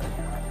least Thursday.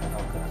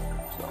 Okay.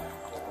 So.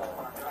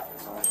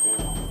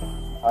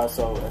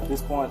 So at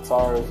this point,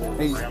 Tars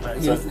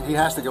is... He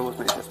has to go with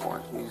me at this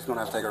point. He's going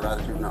to have to take a ride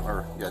to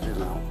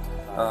juvenile.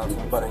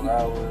 But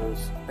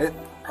it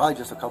probably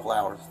just a couple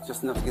hours,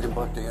 just enough to get him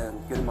booked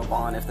in, get him a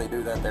bond if they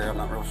do that there. I'm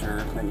not real sure,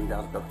 and then you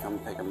guys will come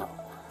and take him out.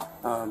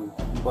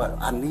 But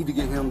I need to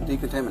get him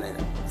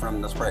decontaminated from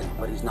the spray.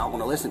 But he's not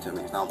want to listen to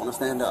me. He's not want to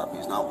stand up.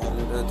 He's not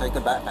wanting to take the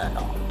backpack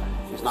off.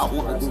 He's not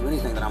wanting to do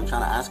anything that I'm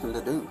trying to ask him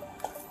to do.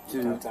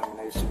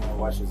 Contamination and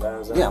wash his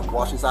eyes out? Yeah,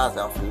 wash his eyes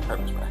out from the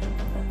pepper spray.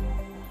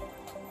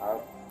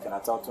 Can I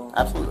talk to him?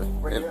 Absolutely.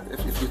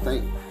 If you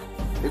think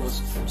it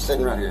was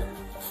sitting right here.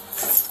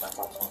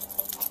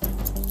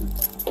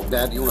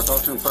 Dad, do you want to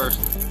talk to him first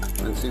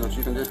and see what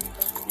you can do?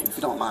 If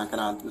you don't mind, can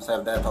I just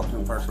have Dad talk to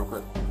him first real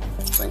quick?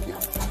 Thank you.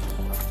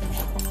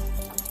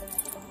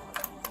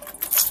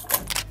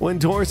 When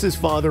Doris's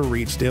father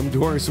reached him,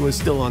 Doris was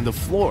still on the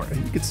floor,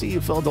 and you could see he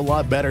felt a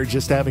lot better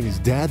just having his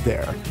dad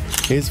there.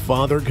 His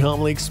father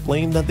calmly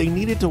explained that they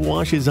needed to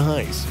wash his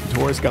eyes.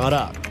 Doris got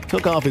up,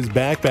 took off his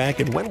backpack,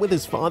 and went with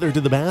his father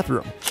to the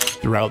bathroom.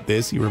 Throughout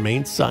this, he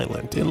remained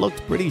silent and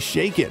looked pretty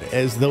shaken,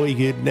 as though he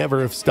could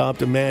never have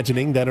stopped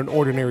imagining that an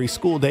ordinary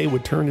school day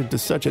would turn into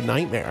such a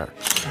nightmare.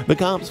 The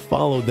cops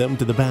followed them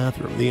to the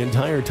bathroom the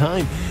entire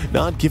time,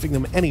 not giving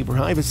them any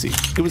privacy.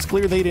 It was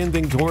clear they didn't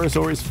think Doris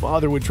or his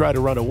father would try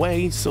to run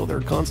away, so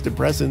their constant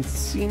presence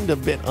seemed a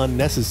bit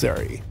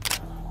unnecessary.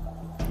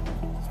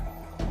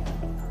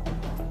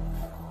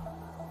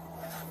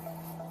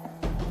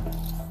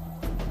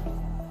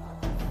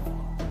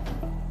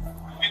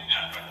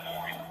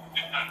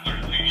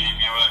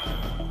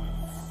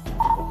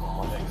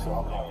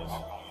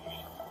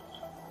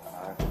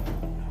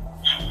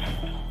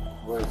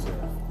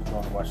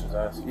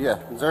 Yeah,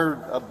 is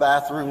there a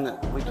bathroom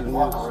that we can use?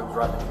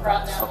 Right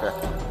now. Okay.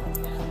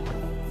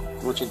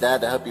 You want your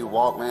dad to help you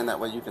walk, man? That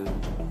way you can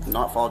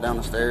not fall down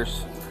the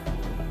stairs.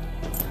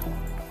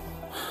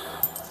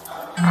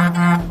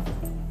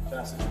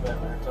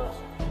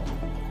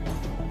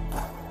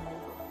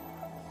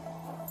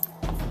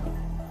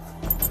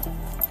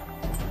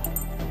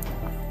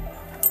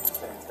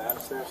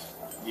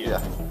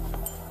 Yeah.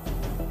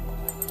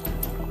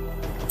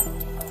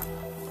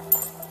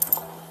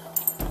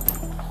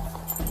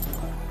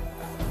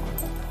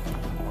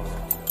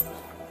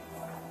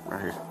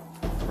 Right here.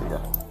 There we go.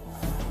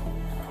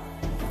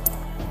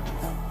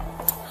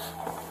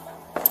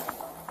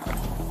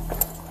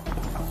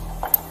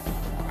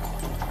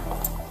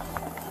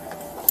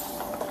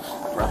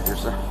 Right here,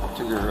 sir.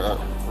 To your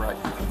right.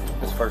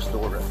 This first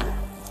door right here.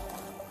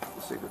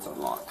 Let's see if it's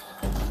unlocked.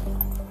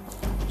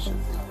 Should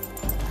be.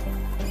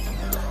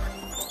 Should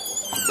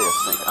be a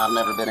sink. I've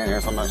never been in here,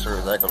 so I'm not sure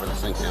exactly where the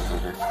sink is in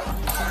here.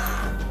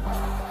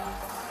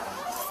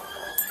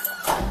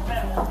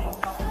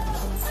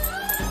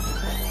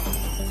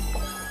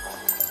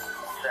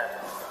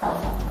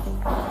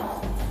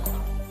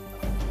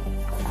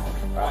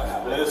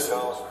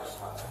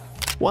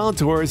 While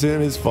Torres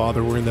and his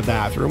father were in the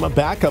bathroom, a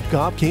backup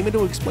cop came in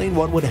to explain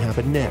what would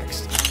happen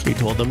next. He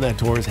told them that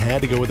Torres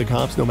had to go with the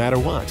cops no matter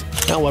what.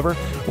 However,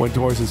 when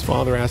Torres'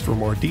 father asked for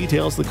more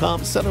details, the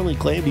cop suddenly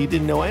claimed he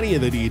didn't know any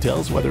of the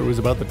details, whether it was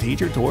about the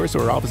teacher, Torres,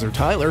 or Officer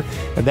Tyler,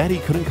 and that he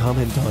couldn't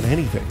comment on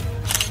anything.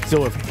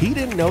 So if he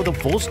didn't know the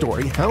full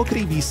story, how could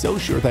he be so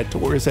sure that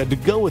Torres had to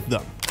go with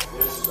them?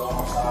 This is on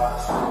my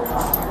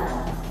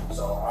side,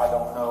 so I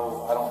don't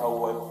know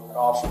what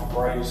Officer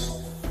Grace,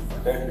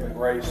 Deputy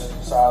Grace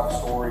side of the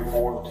story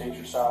or the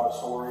teacher side of the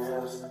story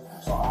is,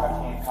 so I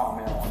can't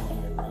comment on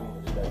any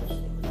of the dates.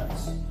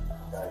 That's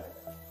okay.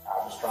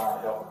 I'm just trying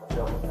to help the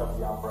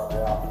young brother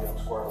out and get him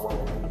squared away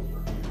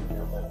and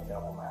let me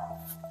help him out.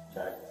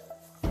 Okay.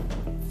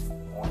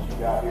 Once you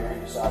got here, you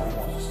decided you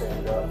want to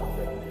stand up and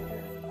get him in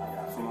here. I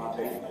got to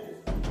take it.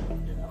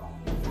 You know,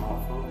 it's my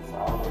fault. I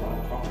was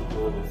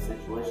uncomfortable with the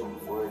situation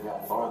before it got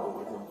farther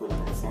with him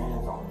putting his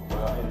hands on me.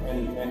 Well,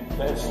 and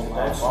that's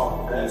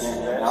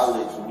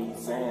knowledge me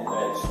saying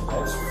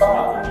that's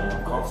fine. Making me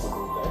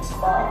uncomfortable. That's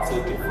fine. I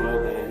took it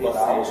further. But I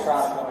was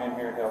trying to come in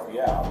here and help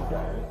you out.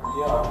 Okay.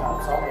 Yeah, I'm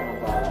not talking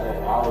about that.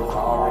 I was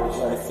already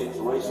in a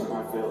situation I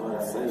felt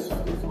unsafe.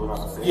 Is what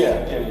I'm saying. Yeah.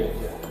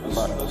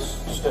 Let's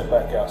step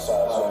back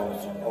outside. So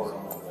it's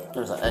important.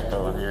 There's an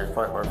echo in here. It's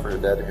probably hard for your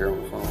dad to hear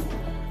on the phone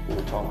when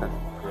we're talking.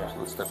 So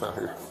let's step out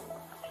here.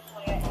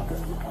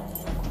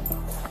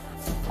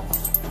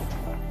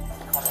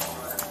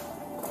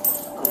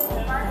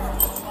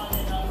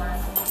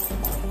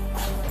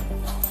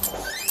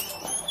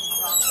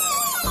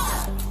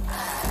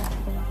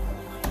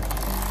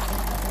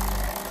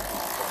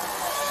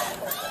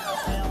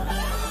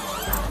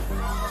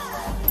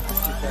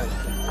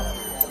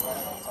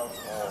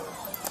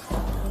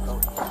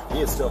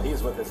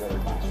 He's with his other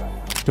class right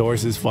now.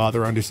 Doris's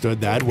father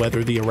understood that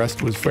whether the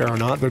arrest was fair or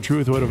not, the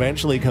truth would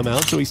eventually come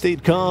out, so he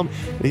stayed calm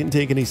and didn't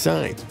take any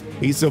sides.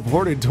 He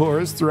supported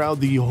Torres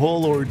throughout the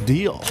whole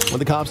ordeal. When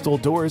the cops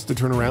told Torres to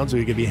turn around so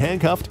he could be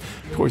handcuffed,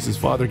 Torres'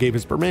 father gave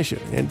his permission,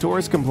 and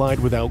Torres complied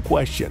without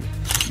question.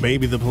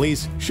 Maybe the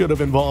police should have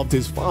involved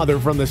his father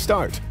from the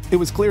start. It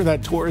was clear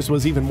that Torres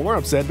was even more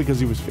upset because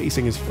he was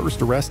facing his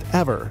first arrest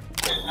ever.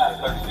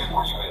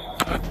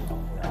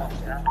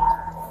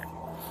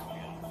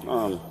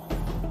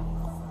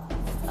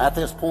 At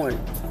this point,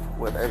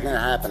 with everything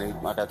happening,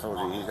 like I told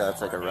you, you gotta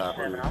take a ride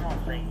with me.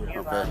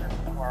 Okay?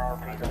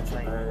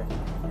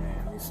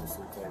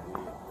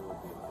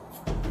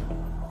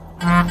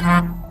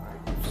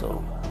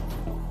 So,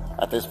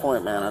 at this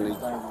point, man, I need. You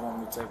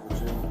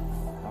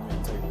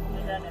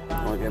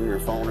want to give me your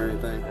phone or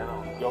anything?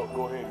 Go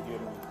ahead and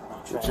give me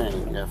your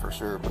chain, yeah, for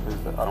sure. But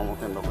I don't want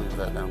them to lose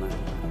that down there.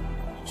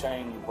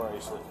 Chain, your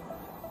bracelet.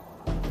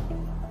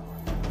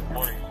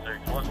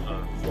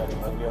 You got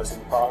anything else in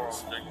your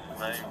pockets?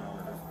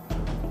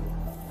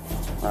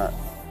 Alright.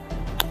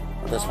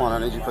 At this point, I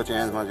need you to put your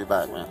hands behind your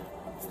back, man.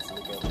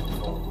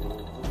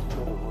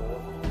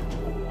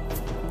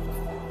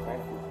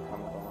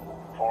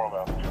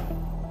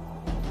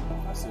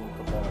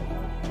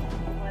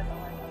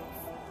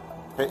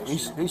 He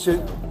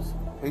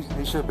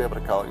should be able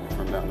to call you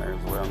from down there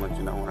as well and let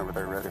you know whenever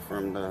they're ready for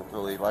him to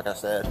leave. Like I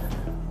said,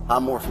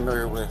 I'm more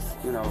familiar with,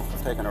 you know,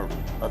 taking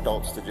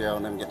adults to jail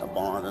and them getting a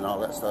bond and all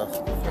that stuff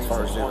as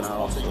far as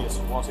juveniles.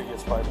 Once he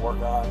gets paperwork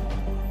done,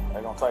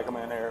 they're going to take them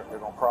in there, they're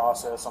going to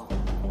process them,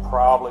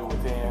 probably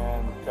within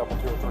a couple,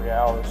 2 or 3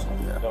 hours.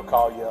 Yeah. They'll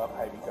call you up,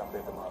 hey, you come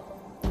pick them up.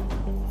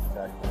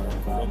 Okay.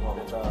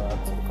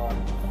 To the car.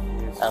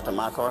 After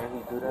my car?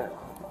 Do that.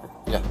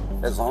 Yeah,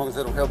 as long as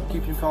it'll help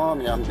keep you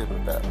calm, yeah, I'm good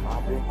with that.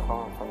 I've been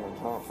calm from the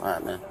jump. All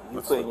right, man.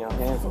 You putting your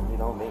hands on me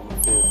don't make me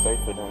feel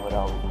safer than what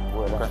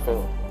I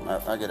feel.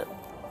 I get it.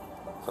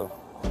 So,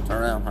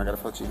 turn around. I gotta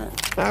put you in.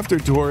 After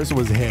Torres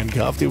was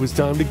handcuffed, it was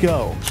time to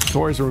go.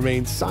 Torres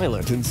remained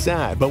silent and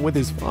sad, but with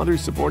his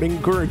father's support and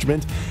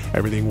encouragement,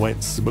 everything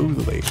went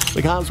smoothly.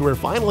 The cops were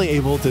finally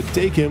able to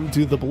take him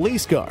to the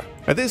police car.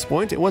 At this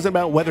point, it wasn't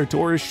about whether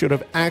Torres should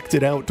have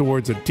acted out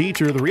towards a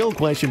teacher. The real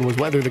question was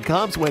whether the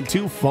cops went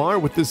too far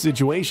with the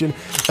situation,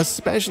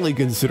 especially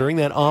considering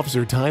that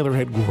Officer Tyler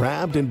had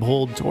grabbed and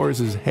pulled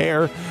Torres'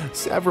 hair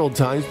several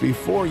times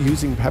before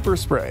using pepper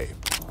spray.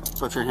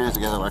 Put your hands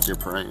together like you're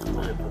praying,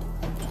 man.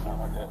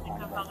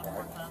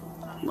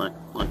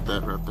 Like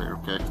that right there,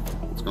 okay?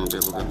 It's gonna be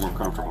a little bit more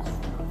comfortable.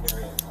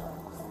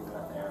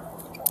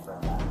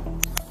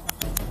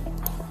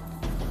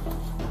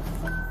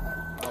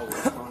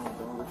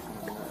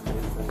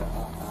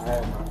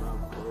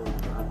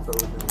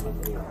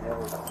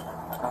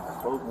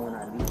 When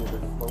I needed to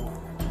spoke,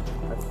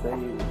 I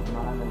stayed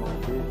minding my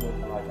business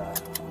like I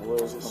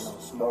was from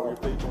the smaller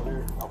people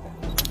here. Okay.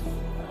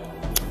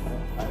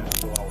 I didn't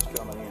know I was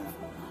coming in.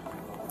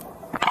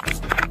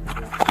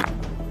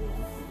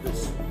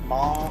 This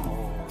mom or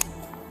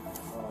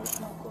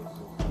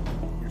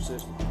your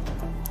sister?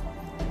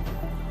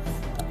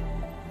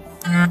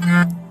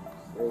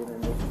 Stayed in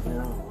this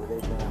town where they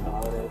done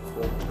all that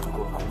stuff.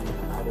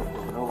 I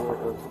didn't know where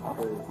else to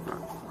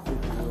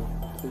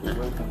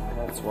situation I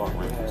had.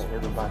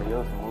 Everybody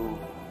else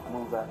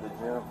move out the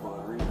gym for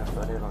a reason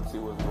so they don't see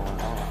what's going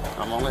on.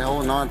 I'm only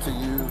holding on to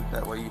you,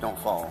 that way you don't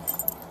fall.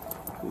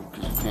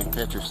 Because you can't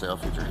catch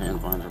yourself with your hands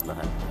behind your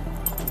back.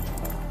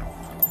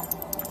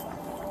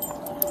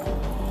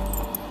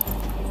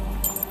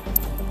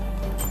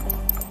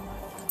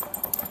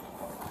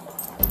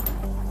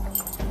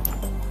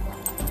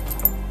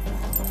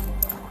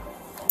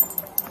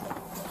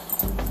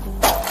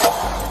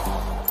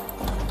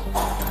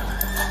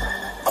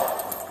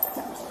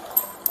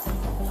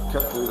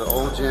 Cut through the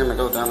old gym and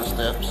go down the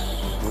steps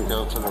and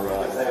go to the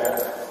right.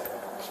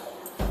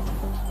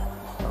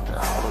 Okay,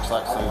 looks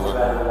like some of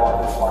the...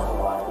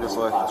 This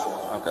way?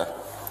 Okay.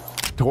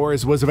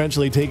 Torres was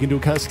eventually taken to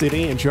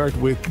custody and charged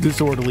with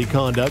disorderly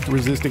conduct,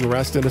 resisting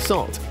arrest, and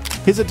assault.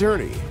 His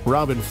attorney,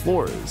 Robin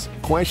Flores,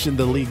 questioned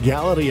the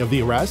legality of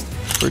the arrest,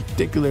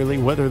 particularly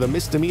whether the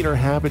misdemeanor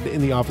happened in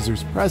the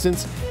officer's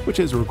presence, which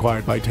is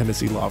required by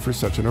Tennessee law for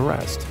such an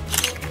arrest.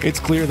 It's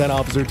clear that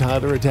Officer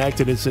Tyler attacked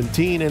an innocent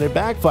teen and it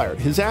backfired.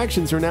 His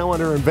actions are now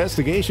under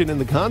investigation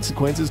and the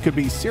consequences could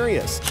be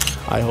serious.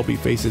 I hope he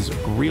faces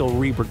real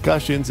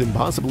repercussions and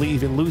possibly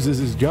even loses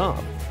his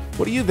job.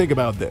 What do you think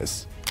about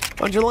this?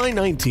 On July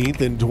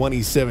 19th in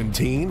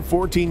 2017,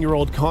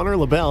 14-year-old Connor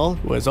LaBelle,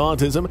 who has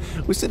autism,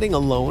 was sitting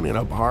alone in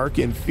a park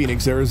in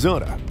Phoenix,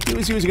 Arizona. He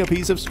was using a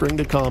piece of string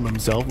to calm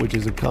himself, which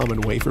is a common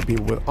way for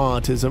people with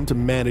autism to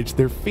manage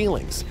their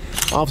feelings.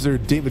 Officer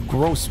David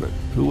Grossman,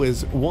 who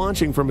was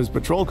watching from his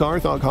patrol car,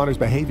 thought Connor's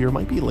behavior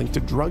might be linked to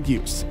drug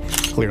use.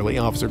 Clearly,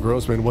 Officer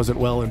Grossman wasn't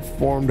well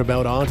informed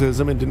about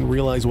autism and didn't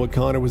realize what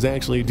Connor was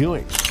actually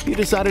doing. He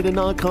decided to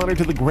knock Connor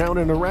to the ground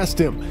and arrest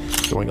him,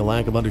 showing a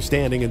lack of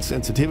understanding and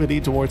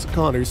sensitivity towards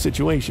Connor's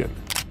situation.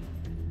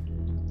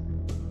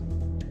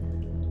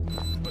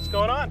 What's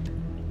going on?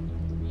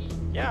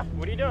 Yeah,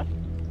 what are you doing?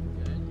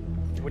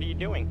 What are you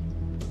doing?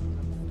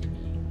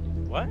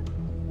 What?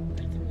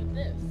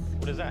 This.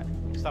 What is that?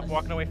 Stop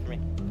walking away from me.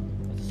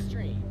 It's a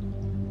stream.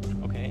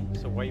 Okay,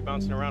 so why are you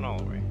bouncing around all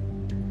the way?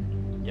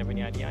 You have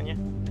any ID on you?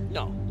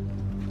 No.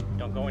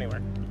 Don't go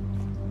anywhere.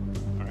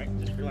 All right,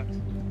 just relax. Are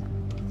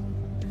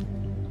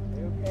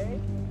you okay?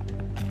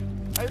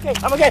 Are you okay?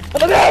 I'm okay.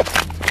 I'm okay.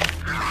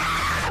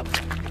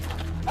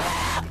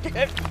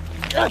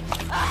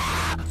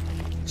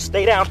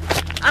 Stay down.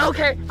 I'm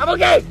okay. I'm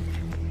okay.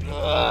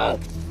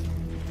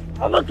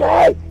 I'm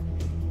okay.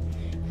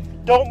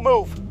 Don't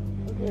move.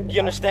 Okay. You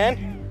understand?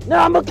 No,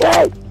 I'm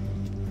okay.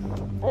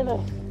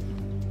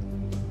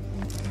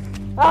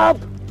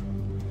 Help!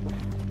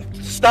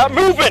 Stop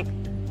moving.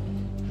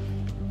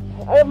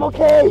 I'm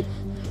okay.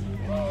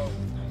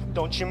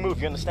 Don't you move.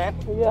 You understand?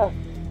 Yeah.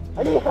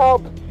 I need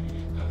help.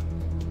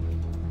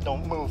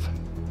 Don't move.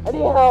 I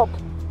need help.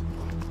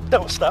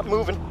 Don't stop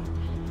moving.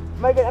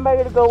 Am I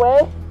gonna go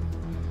away?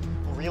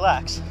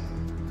 Relax.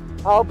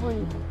 I'll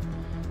breathe.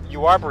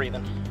 You are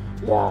breathing.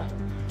 Yeah.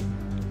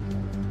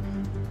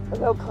 I'm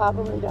gonna clap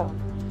and lay down.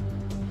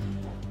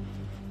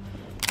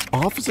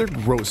 Officer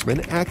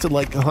Grossman acted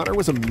like Connor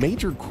was a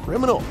major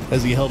criminal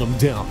as he held him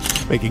down,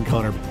 making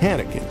Connor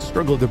panic and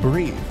struggle to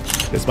breathe.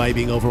 Despite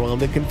being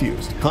overwhelmed and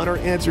confused, Connor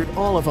answered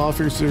all of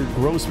Officer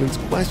Grossman's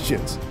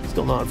questions,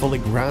 still not fully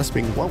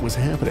grasping what was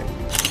happening.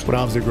 When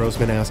Officer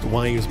Grossman asked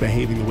why he was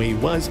behaving the way he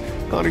was,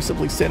 Connor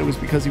simply said it was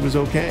because he was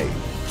okay.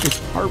 It's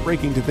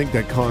heartbreaking to think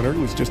that Connor,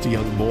 who was just a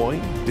young boy,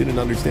 didn't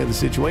understand the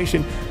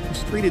situation,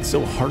 was treated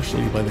so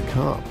harshly by the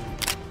cop.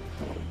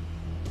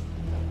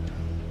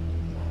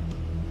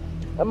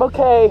 I'm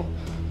okay.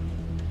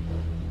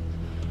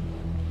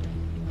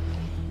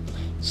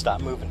 Stop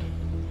moving.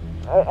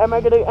 Am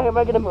I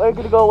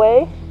gonna go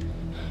away?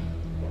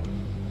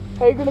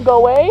 Are you gonna go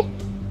away?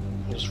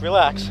 Just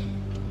relax.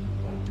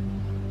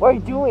 What are you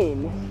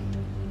doing?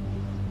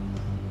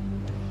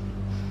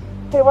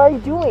 Hey, what are you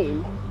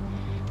doing?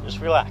 Just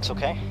relax,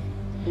 okay?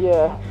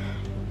 Yeah.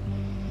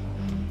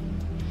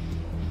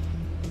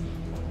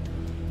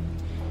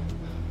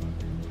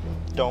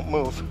 Don't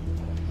move.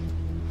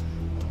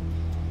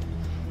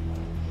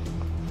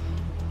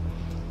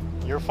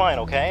 You're fine,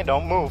 okay?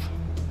 Don't move.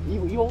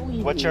 You won't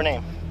leave What's me. your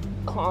name?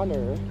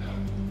 Connor.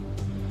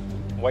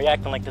 Why are you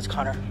acting like this,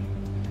 Connor?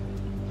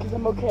 Because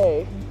I'm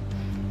okay.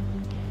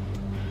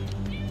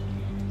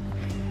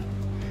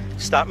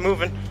 Stop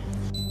moving.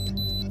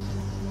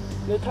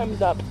 The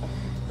time's up.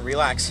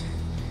 Relax.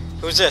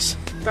 Who's this?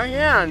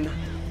 Diane.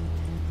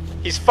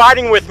 He's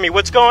fighting with me.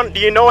 What's going on? Do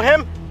you know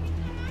him?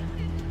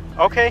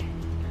 Okay.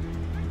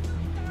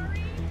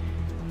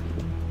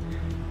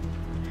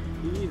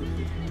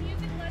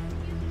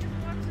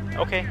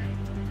 Okay.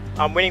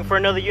 I'm waiting for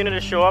another unit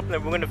to show up and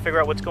then we're going to figure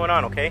out what's going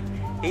on, okay?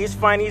 He's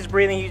fine, he's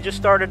breathing, he just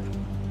started.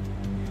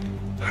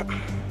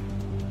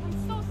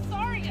 I'm so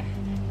sorry.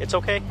 It's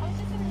okay. I was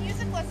just in a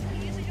music lesson.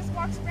 He usually just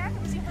walks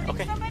around. Was he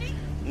hurting somebody?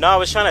 No, I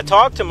was trying to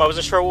talk to him. I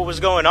wasn't sure what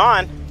was going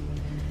on.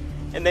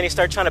 And then he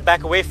started trying to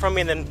back away from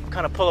me and then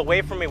kind of pull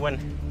away from me when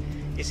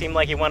he seemed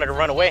like he wanted to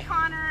run away.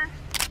 Connor.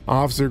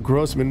 Officer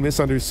Grossman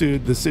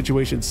misunderstood the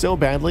situation so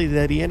badly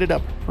that he ended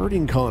up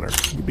hurting Connor.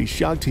 You'd be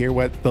shocked to hear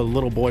what the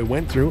little boy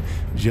went through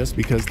just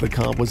because the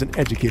cop wasn't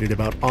educated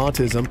about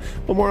autism,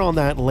 but more on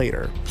that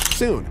later.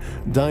 Soon,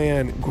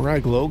 Diane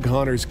Greglow,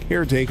 Connor's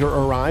caretaker,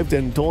 arrived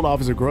and told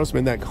Officer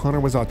Grossman that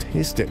Connor was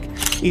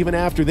autistic. Even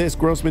after this,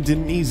 Grossman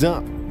didn't ease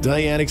up.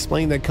 Diane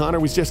explained that Connor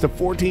was just a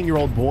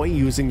 14-year-old boy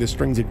using the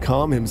string to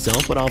calm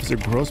himself, but Officer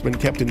Grossman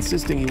kept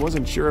insisting he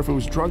wasn't sure if it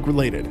was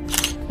drug-related.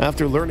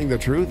 After learning the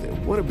truth, it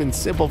would have been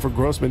simple for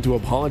Grossman to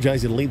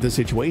apologize and leave the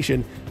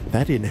situation, but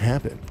that didn't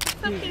happen.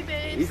 It's okay,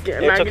 babe. He's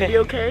scared. Am I gonna be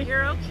okay?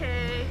 You're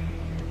okay.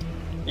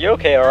 You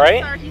okay,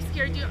 alright? Sorry he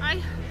scared you.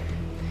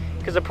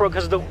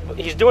 Because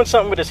he's doing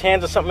something with his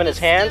hands and something in his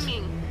hands.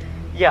 Stimming.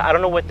 Yeah, I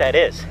don't know what that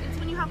is. It's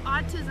when you have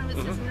autism,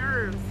 it's his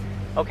nerves.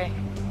 Okay.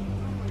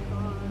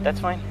 That's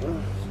fine.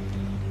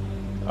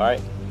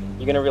 Alright.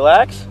 You gonna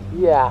relax?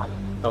 Yeah.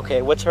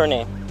 Okay, what's her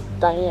name?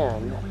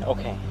 Diane.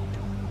 Okay.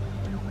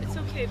 It's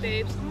okay,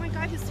 babes. Oh my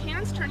god, his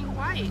hand's turning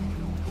white.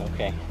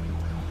 Okay.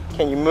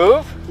 Can you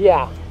move?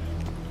 Yeah.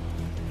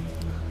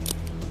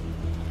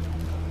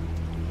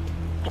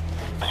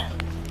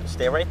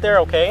 Stay right there,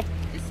 okay?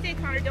 Just stay,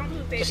 Connor. Don't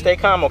move, baby. Just stay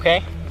calm,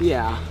 okay?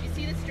 Yeah. You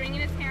see the string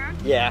in his hand?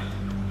 Yeah.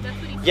 That's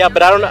what he's Yeah,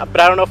 but I don't know.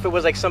 But I don't know if it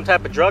was like some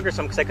type of drug or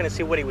something, because I couldn't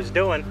see what he was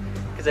doing.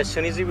 Because as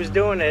soon as he was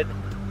doing it, I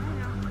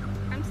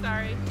know. I'm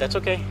sorry. that's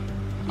okay.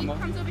 He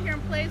comes over here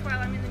and plays while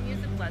I'm in the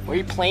music lesson. Were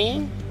you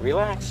playing?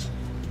 Relax.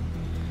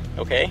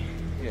 Okay.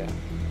 Yeah.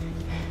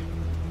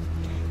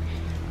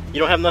 You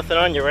don't have nothing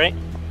on you, right?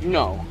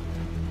 No.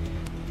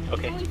 He's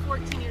Okay. only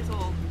 14 years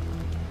old.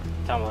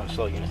 Tell me,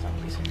 slow units down,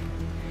 please.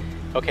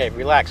 Okay,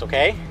 relax,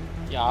 okay?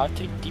 Yeah, I'll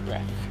take a deep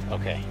breath.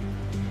 Okay.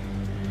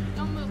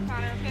 Don't move,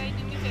 Connor, okay?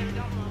 Do me a favor,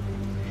 don't move.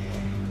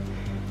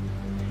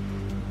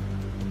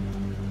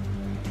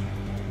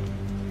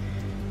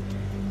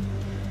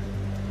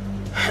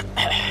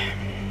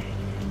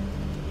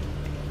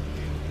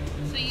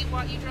 So you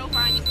drove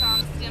by and you saw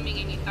him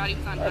stimming and you thought he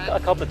was on drugs? A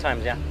couple of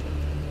times, yeah.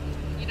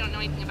 You don't know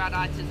anything about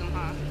autism,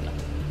 huh?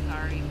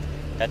 Sorry.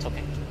 That's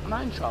okay. I'm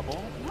not in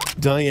trouble. No,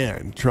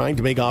 Diane, trying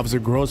to make Officer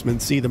Grossman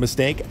see the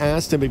mistake,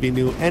 asked him if he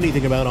knew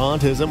anything about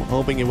autism,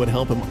 hoping it would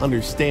help him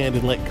understand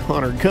and let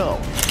Connor go.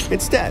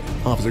 Instead,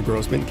 Officer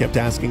Grossman kept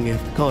asking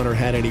if Connor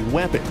had any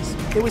weapons.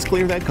 It was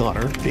clear that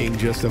Connor, being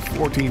just a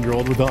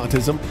 14-year-old with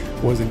autism,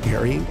 wasn't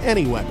carrying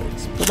any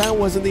weapons. But that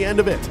wasn't the end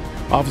of it.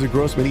 Officer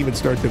Grossman even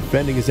started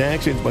defending his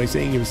actions by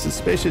saying he was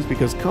suspicious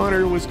because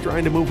Connor was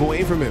trying to move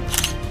away from him.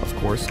 Of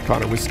course,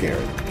 Connor was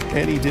scared,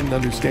 and he didn't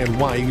understand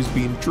why he was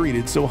being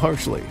treated so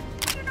harshly.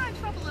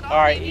 All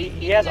right,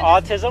 he has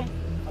autism.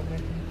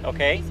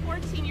 Okay. He's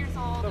 14 years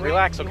old.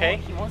 Relax, okay?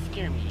 He won't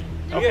scare me.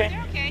 Okay.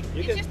 They're okay.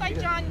 He's just like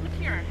John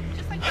McCure.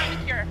 Just like John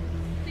McCure.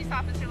 Police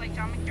officer like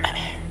John McCure.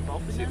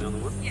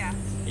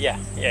 Yeah.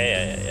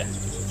 Yeah.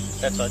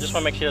 That's all. Just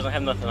want to make sure he doesn't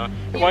have nothing on.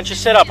 Why don't you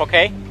sit up,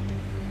 okay?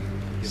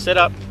 Sit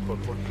up.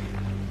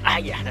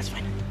 Yeah, that's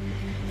fine.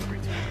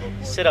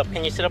 Sit up.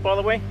 Can you sit up all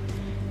the way?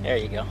 There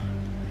you go.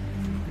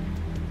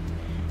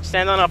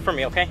 Stand on up for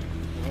me, okay?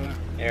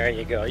 There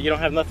you go. You don't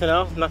have nothing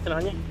else? Nothing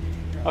on you?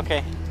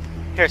 Okay.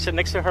 Here, sit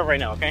next to her right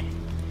now, okay?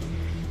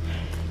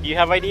 Do you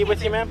have ID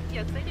with you, ma'am?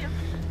 Yes, I do.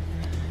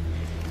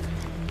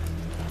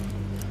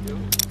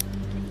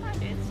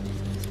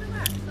 Just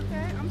relax,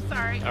 okay? I'm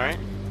sorry. All right.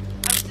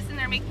 I was just in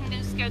there making a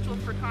new schedule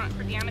for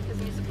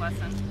Deanna's music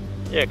lesson.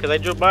 Yeah, because I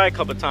drove by a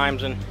couple of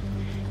times and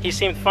he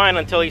seemed fine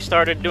until he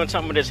started doing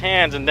something with his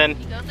hands, and then...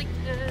 He goes like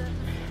this.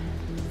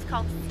 It's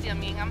called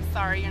stimming. I'm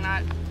sorry, you're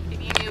not...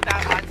 If you knew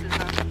about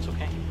autism. It's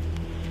okay.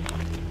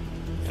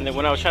 And then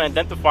when I was trying to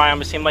identify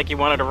him, it seemed like he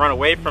wanted to run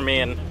away from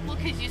me, and... Well,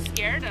 because you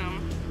scared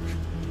him.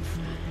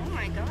 Oh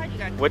my God, you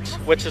got...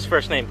 What's his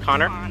first name?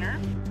 Connor? Connor.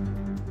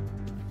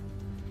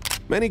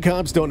 Many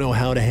cops don't know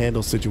how to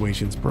handle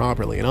situations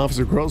properly, and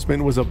Officer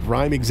Grossman was a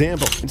prime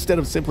example. Instead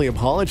of simply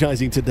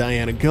apologizing to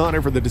Diane and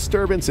Connor for the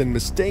disturbance and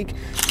mistake,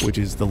 which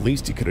is the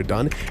least he could have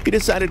done, he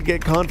decided to get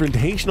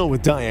confrontational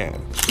with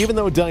Diane. Even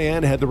though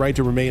Diane had the right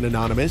to remain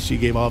anonymous, she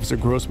gave Officer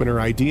Grossman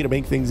her ID to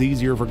make things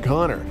easier for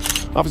Connor.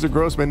 Officer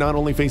Grossman not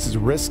only faces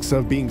risks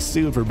of being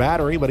sued for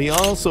battery, but he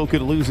also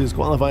could lose his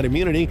qualified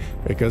immunity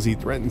because he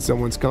threatened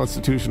someone's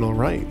constitutional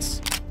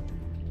rights.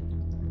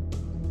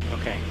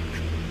 Okay.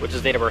 What's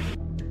his date of birth?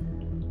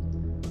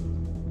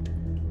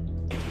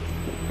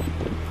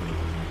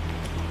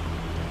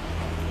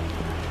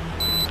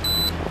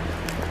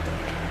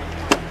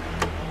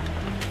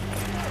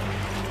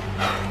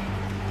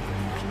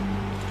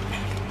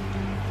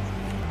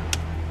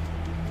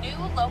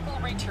 Local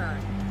return.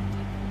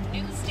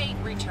 New state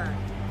return.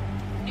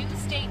 New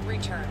state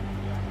return.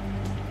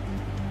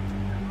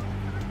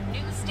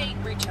 New state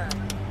return.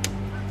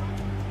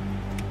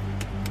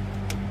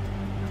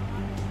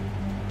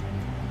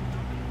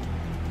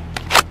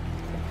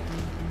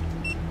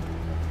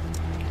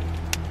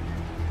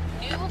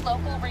 New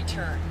local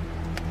return.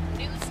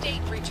 New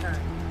state return.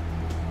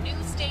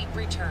 New state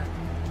return.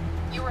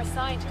 Your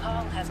assigned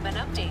call has been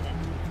updated.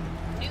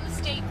 New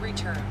state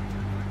return.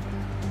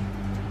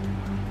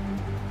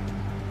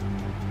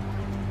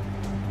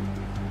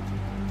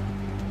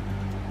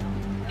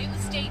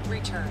 State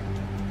return.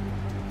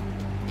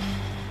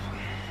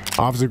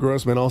 Officer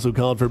Grossman also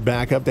called for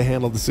backup to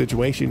handle the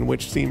situation,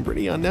 which seemed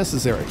pretty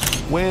unnecessary.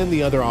 When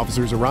the other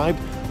officers arrived,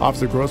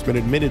 Officer Grossman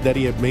admitted that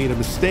he had made a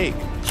mistake.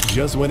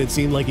 Just when it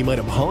seemed like he might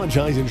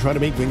apologize and try to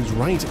make things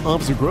right,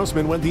 Officer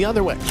Grossman went the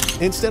other way.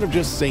 Instead of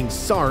just saying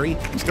sorry,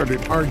 he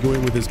started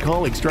arguing with his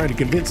colleagues, trying to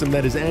convince them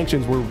that his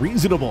actions were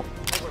reasonable.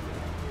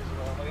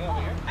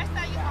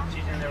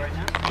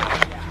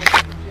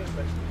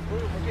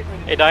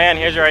 Hey Diane,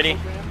 here's your ID.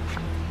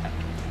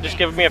 Just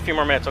give me a few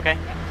more minutes, okay?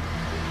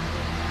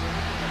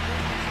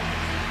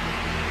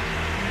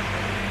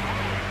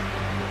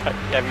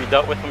 Have you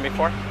dealt with him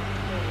before? Okay.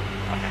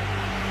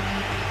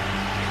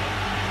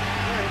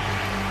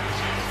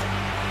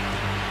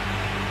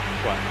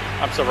 What?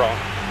 I'm so wrong.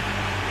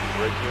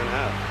 Break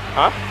 2.5.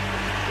 Huh?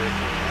 Break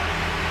 2.5.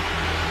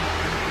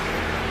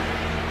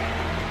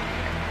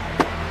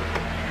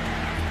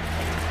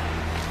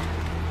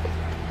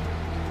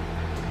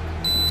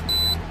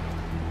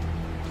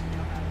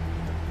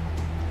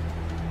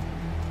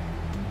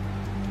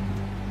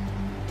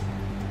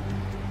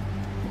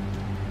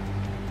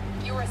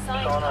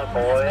 Donna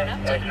Boy,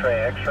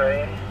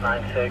 X-ray,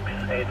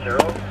 9680.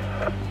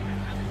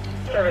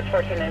 Service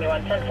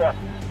 1491, 10-4.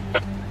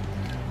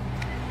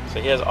 So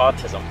he has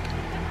autism.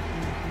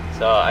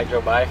 So I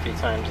drove by a few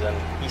times and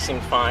he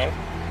seemed fine.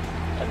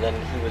 And then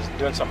he was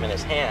doing something in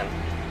his hand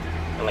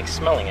and like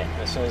smelling it.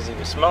 And as soon as he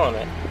was smelling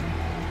it,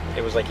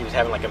 it was like he was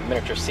having like a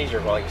miniature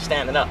seizure while he was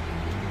standing up.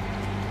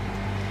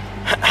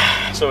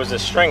 So it was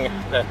this string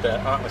that the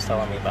aunt was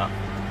telling me about.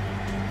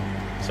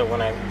 So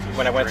when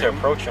I went to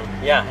approach him,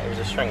 yeah, it was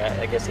a string.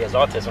 I guess he has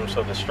autism,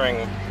 so the string,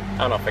 I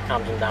don't know if it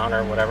calms him down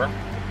or whatever.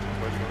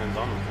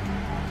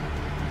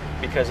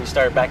 Because he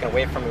started backing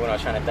away from me when I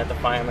was trying to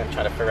identify him and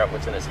try to figure out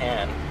what's in his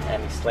hand,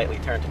 and he slightly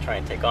turned to try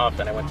and take off.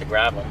 Then I went to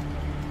grab him,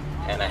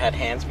 and I had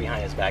hands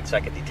behind his back so I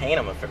could detain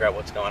him and figure out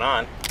what's going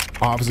on.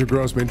 Officer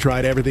Grossman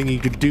tried everything he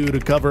could do to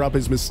cover up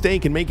his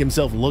mistake and make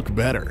himself look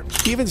better.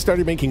 He even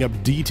started making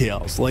up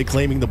details, like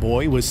claiming the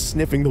boy was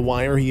sniffing the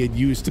wire he had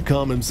used to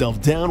calm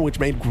himself down, which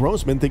made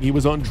Grossman think he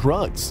was on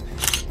drugs.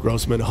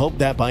 Grossman hoped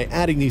that by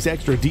adding these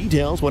extra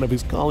details, one of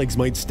his colleagues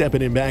might step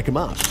in and back him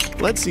up.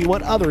 Let's see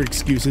what other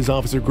excuses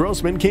Officer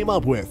Grossman came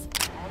up with.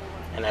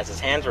 And as his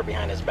hands were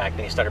behind his back,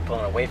 then he started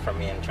pulling away from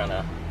me and trying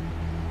to...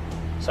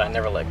 So I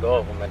never let go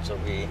of him until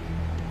we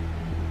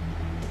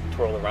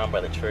twirled around by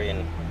the tree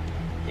and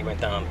he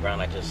went down on the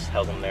ground. I just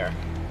held him there.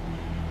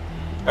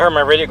 I heard my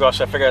radio go off,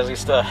 so I figured at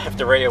least if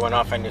the radio went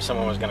off, I knew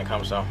someone was going to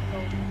come, so...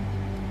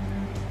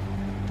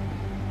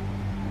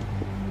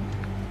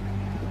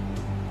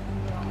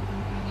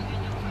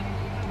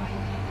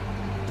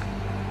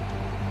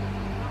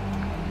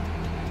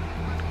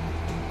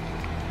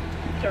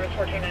 Service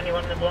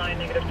 1491 in the blind,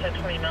 negative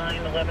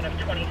 1029, 11 of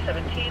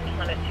 2017,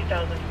 on a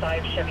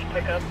 2005 Chevy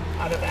pickup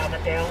out of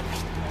Avondale,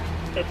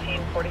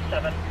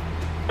 1547.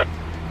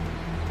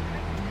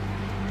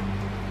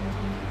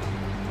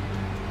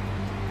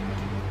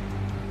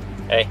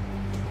 Hey.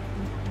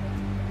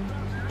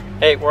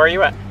 Hey, where are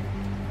you at?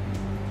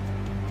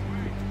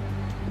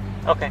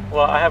 Okay,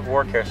 well, I have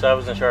work here, so I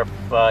wasn't sure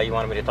if you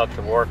wanted me to talk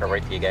to work or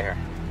wait till you get here.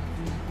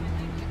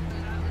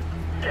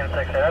 10-6,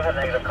 I have a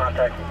negative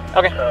contact.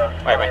 Okay,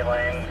 bye.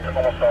 Lane,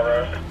 almost all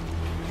road.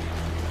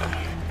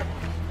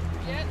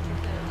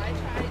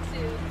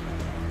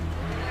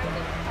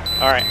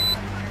 Alright,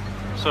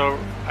 so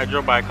I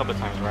drove by a couple of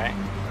times, right?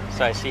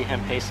 So I see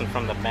him pacing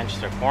from the bench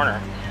to the corner,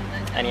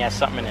 and he has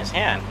something in his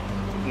hand.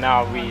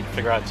 Now we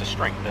figure out it's a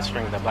string,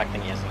 the black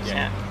thing he has in his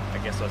hand. I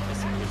guess that's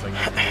just like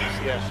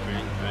a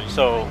string thing.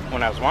 So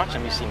when I was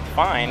watching him, he seemed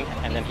fine,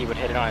 and then he would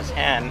hit it on his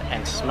hand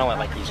and smell it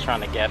like he's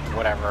trying to get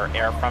whatever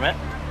air from it.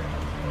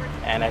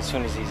 And as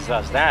soon as he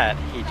does that,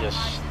 he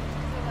just,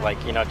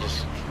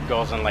 just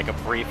goes in like a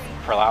brief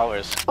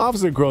paralysis.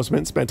 Officer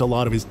Grossman spent a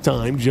lot of his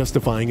time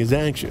justifying his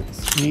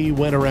actions. He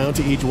went around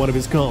to each one of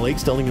his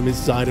colleagues, telling him his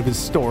side of his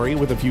story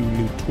with a few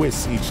new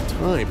twists each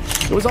time.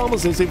 It was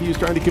almost as if he was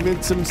trying to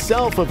convince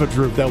himself of a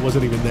truth that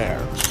wasn't even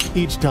there.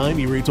 Each time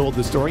he retold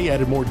the story, he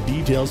added more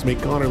details to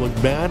make Connor look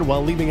bad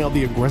while leaving out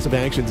the aggressive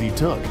actions he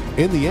took.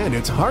 In the end,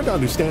 it's hard to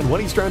understand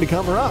what he's trying to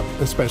cover up,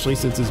 especially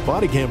since his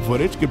body cam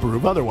footage could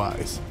prove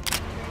otherwise.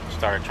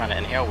 Started trying to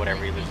inhale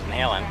whatever he was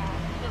inhaling,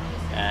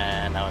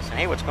 and I was saying,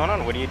 hey, what's going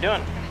on? What are you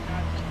doing?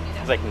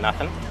 He's like,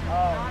 nothing.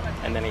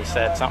 And then he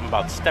said something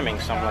about stimming,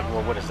 so I'm like,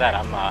 well, what is that?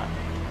 I'm not,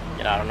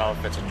 I don't know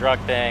if it's a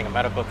drug thing, a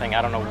medical thing.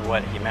 I don't know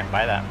what he meant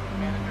by that.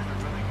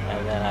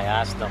 And then I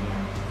asked him,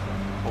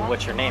 well,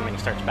 what's your name? And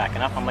he starts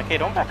backing up. I'm like, hey,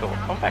 don't back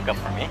up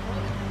for me.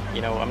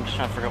 I'm just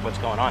trying to figure out what's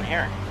going on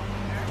here.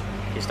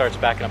 He starts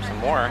backing up some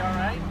more.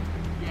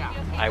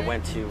 I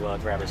went to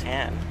grab his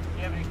hand,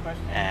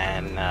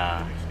 and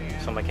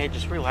so I'm like, hey,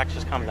 just relax,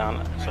 just calm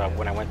down. So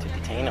when I went to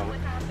detain him,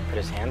 put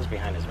his hands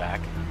behind his back,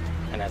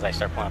 and as I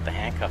start pulling out the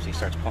handcuffs, he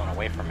starts pulling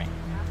away from me.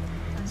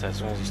 So as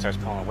soon as he starts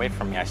pulling away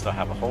from me, I still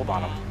have a hold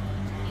on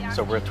him.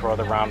 So we're twirled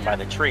around by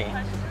the tree,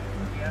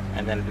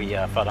 and then we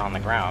fell on the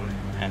ground,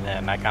 and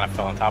then I kind of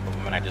fell on top of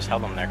him, and I just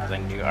held him there because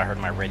I heard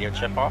my radio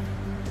chip off.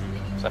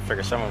 So I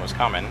figured someone was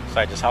coming,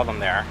 so I just held him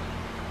there.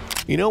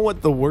 You know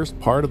what the worst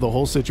part of the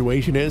whole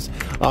situation is?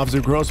 Officer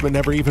Grossman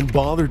never even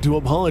bothered to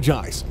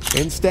apologize.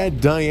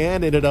 Instead,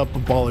 Diane ended up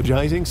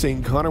apologizing,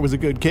 saying Connor was a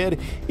good kid,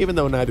 even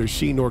though neither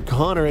she nor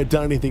Connor had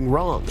done anything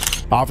wrong.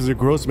 Officer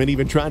Grossman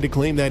even tried to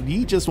claim that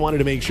he just wanted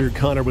to make sure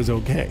Connor was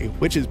okay,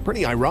 which is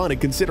pretty ironic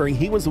considering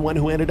he was the one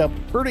who ended up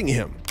hurting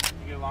him.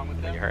 You get along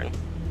with them? You hurting?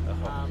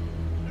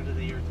 Or do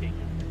they irritate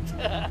you?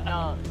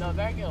 No,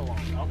 they get along.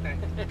 Okay.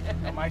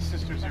 Well, my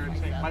sisters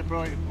irritate,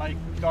 my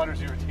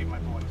daughters irritate my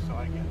boys, so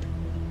I get it.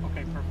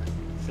 Okay, perfect.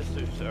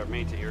 Sisters are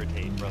made to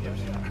irritate brothers.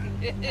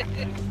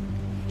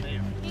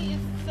 He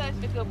is such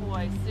a good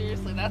boy.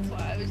 Seriously, that's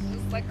why I was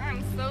just like,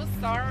 I'm so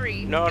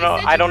sorry. No,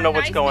 I don't know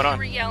what's going on. You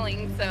were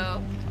yelling,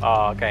 so.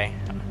 Oh, okay.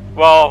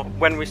 Well,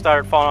 when we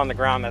started falling on the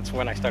ground, that's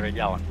when I started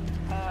yelling.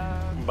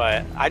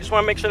 But I just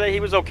want to make sure that he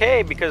was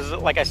okay because,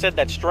 like I said,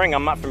 that string,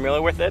 I'm not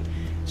familiar with it.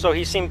 So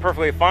he seemed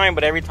perfectly fine,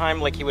 but every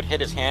time, he would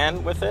hit his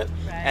hand with it,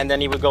 and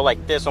then he would go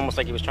like this, almost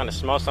like he was trying to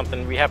smell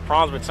something. We have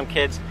problems with some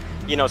kids,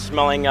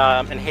 smelling,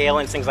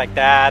 inhaling, things like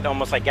that,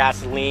 almost like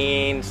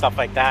gasoline, stuff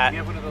like that.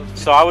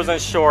 So I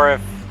wasn't sure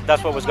if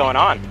that's what was going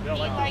on. He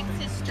likes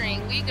his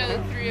string. We go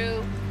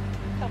through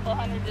a couple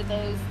hundred of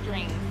those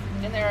strings,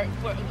 and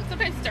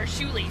sometimes it's our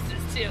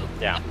shoelaces too.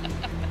 Yeah.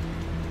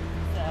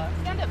 So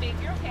stand up, babe.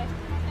 You're okay.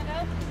 Stand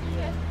up.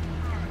 Yeah.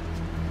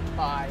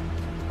 Bye.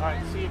 All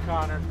right, see you,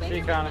 Connor. See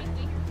you, Connor.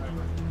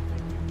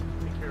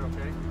 Take care,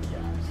 okay?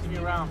 Yeah. See me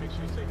around. Make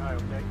sure you say hi,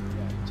 okay?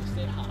 Yeah, just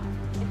say hi.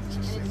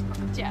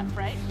 It's Jeff,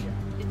 right? Yeah.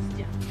 It's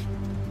Jeff.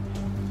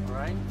 All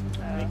right.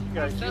 Thank you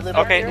guys.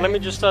 Okay, let me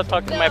just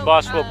talk to my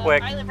boss real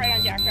quick. I live right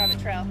on Jackrabbit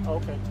Trail. Oh,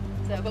 okay.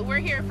 So, but we're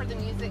here for the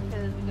music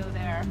because we go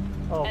there,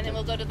 okay. And then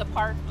we'll go to the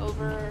park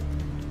over.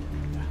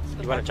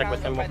 You want to check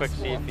with him real quick,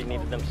 see if he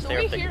needed them to stay or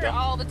if they could go? We're here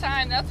all the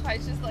time. That's why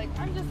it's just like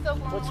I'm just so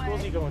blown away. What school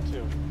is he going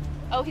to?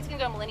 Oh, he's gonna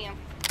go to Millennium.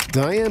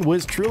 Diane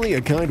was truly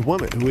a kind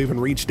woman who even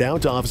reached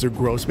out to Officer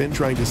Grossman,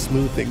 trying to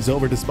smooth things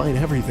over despite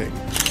everything.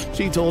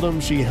 She told him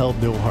she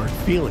held no hard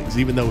feelings,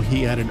 even though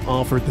he hadn't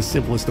offered the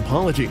simplest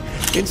apology.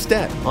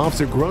 Instead,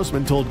 Officer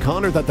Grossman told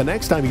Connor that the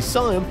next time he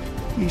saw him,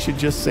 he should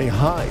just say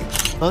hi.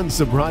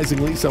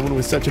 Unsurprisingly, someone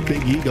with such a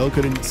big ego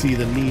couldn't see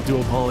the need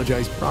to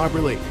apologize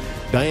properly.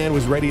 Diane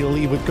was ready to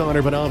leave with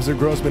Connor, but Officer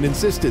Grossman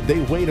insisted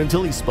they wait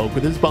until he spoke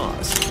with his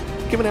boss.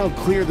 Given how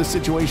clear the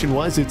situation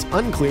was, it's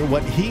unclear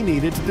what he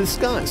needed to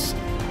discuss.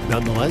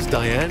 Nonetheless,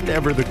 Diane,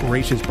 ever the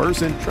gracious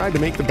person, tried to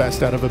make the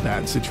best out of a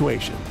bad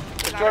situation.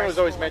 Jordan was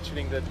always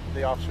mentioning that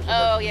the officers.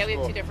 Oh, yeah, we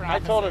have two different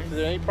officers. I told him if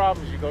there's any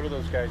problems, you go to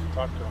those guys and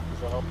talk to them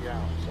because they'll help you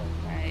out. So.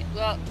 All right.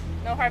 Well,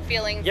 no hard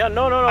feelings. Yeah,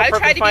 no. I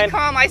tried to be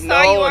calm. I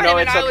saw you on him,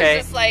 and I was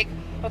just like,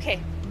 okay.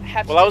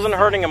 I wasn't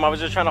hurting him. I was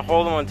just trying to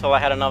hold him until I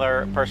had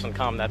another person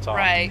come. That's all.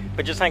 Right.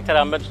 But just hang tight.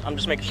 I'm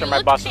just making sure you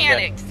my boss is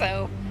panicked,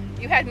 so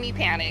you had me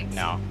panicked.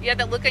 No. You had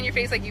that look on your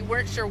face like you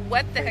weren't sure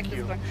what the heck was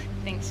going on.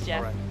 Thanks, Jeff.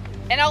 All right.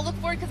 And I'll look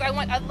forward because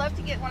I'd love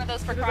to get one of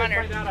those for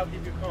Connor. Find out, I'll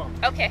give you a call.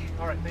 Okay.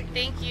 All right. Thank you.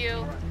 Thank you.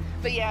 All right.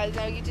 But yeah,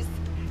 no,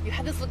 you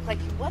had this look like,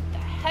 what the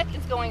heck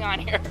is going on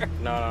here?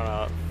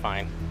 No,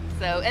 fine.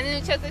 So, and then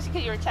it shows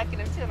that you were checking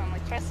him too, and I'm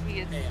like, trust me,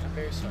 it's... Hey, I'm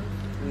very sorry.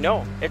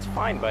 No, it's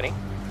fine, buddy.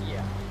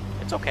 Yeah.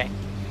 It's okay.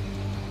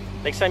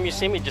 Next time you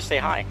see me, just say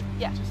hi.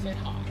 Yeah. Just say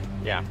hi.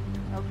 Yeah.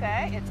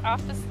 Okay, it's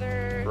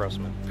Officer...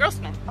 Grossman.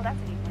 Grossman. Oh, that's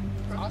an easy one.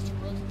 It's Officer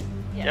Grossman?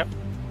 Yeah. Yep.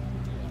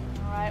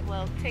 All right,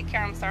 well, take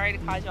care. I'm sorry to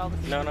cause you all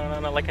this. No.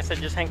 Like I said,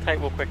 just hang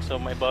tight real quick so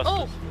my boss...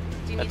 Oh,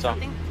 do you need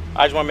something?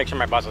 I just want to make sure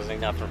my boss doesn't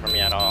need nothing from me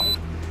at all.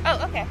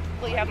 Oh, okay.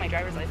 Well, you have my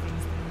driver's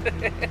license.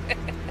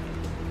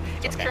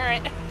 It's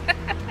current.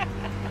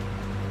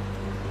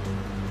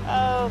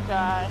 Oh,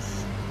 gosh.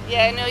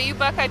 Yeah, no, you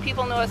Buckeye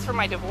people know us for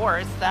my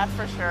divorce, that's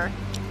for sure.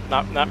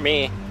 Not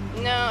me.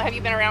 No, have you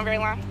been around very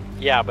long?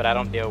 Yeah, but I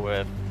don't deal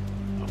with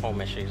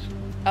home issues.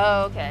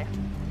 Oh, okay.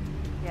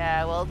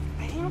 Yeah, well,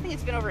 I don't think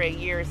it's been over a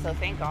year, so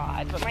thank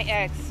God. But my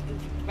ex,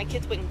 my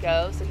kids wouldn't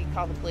go, so he'd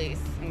call the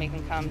police and make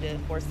them come to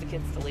force the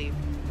kids to leave.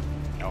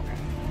 Okay.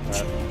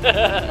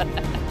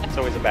 It's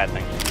always a bad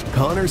thing.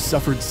 Connor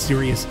suffered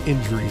serious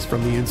injuries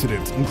from the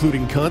incident,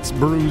 including cuts,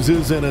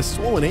 bruises, and a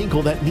swollen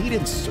ankle that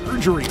needed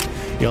surgery.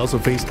 He also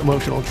faced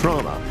emotional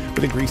trauma,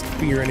 with increased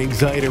fear and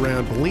anxiety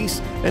around police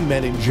and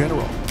men in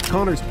general.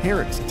 Connor's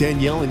parents,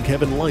 Danielle and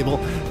Kevin Leibel,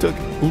 took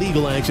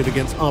legal action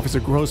against Officer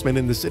Grossman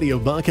in the city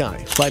of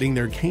Buckeye, fighting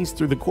their case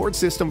through the court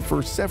system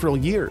for several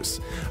years.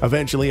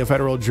 Eventually, a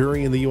federal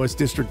jury in the U.S.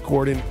 District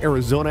Court in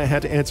Arizona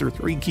had to answer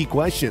 3 key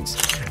questions.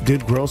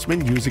 Did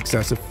Grossman use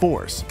excessive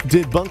force?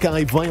 Did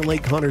Buckeye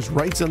violate Connor's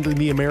rights under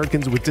the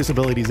Americans with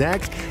Disabilities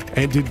Act?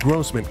 And did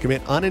Grossman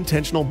commit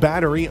unintentional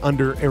battery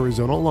under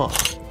Arizona law?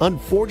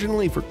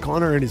 Unfortunately for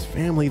Connor and his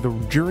family, the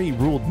jury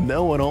ruled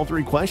no on all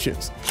 3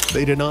 questions.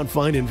 They did not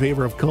find in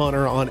favor of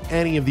Connor on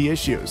any of the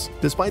issues.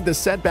 Despite the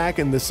setback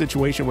in the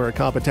situation where a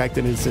cop attacked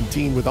an innocent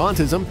teen with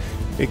autism,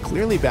 it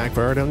clearly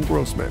backfired on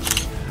Grossman.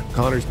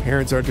 Connor's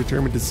parents are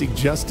determined to seek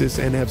justice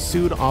and have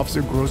sued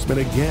Officer Grossman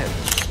again.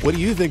 What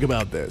do you think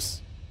about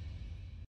this?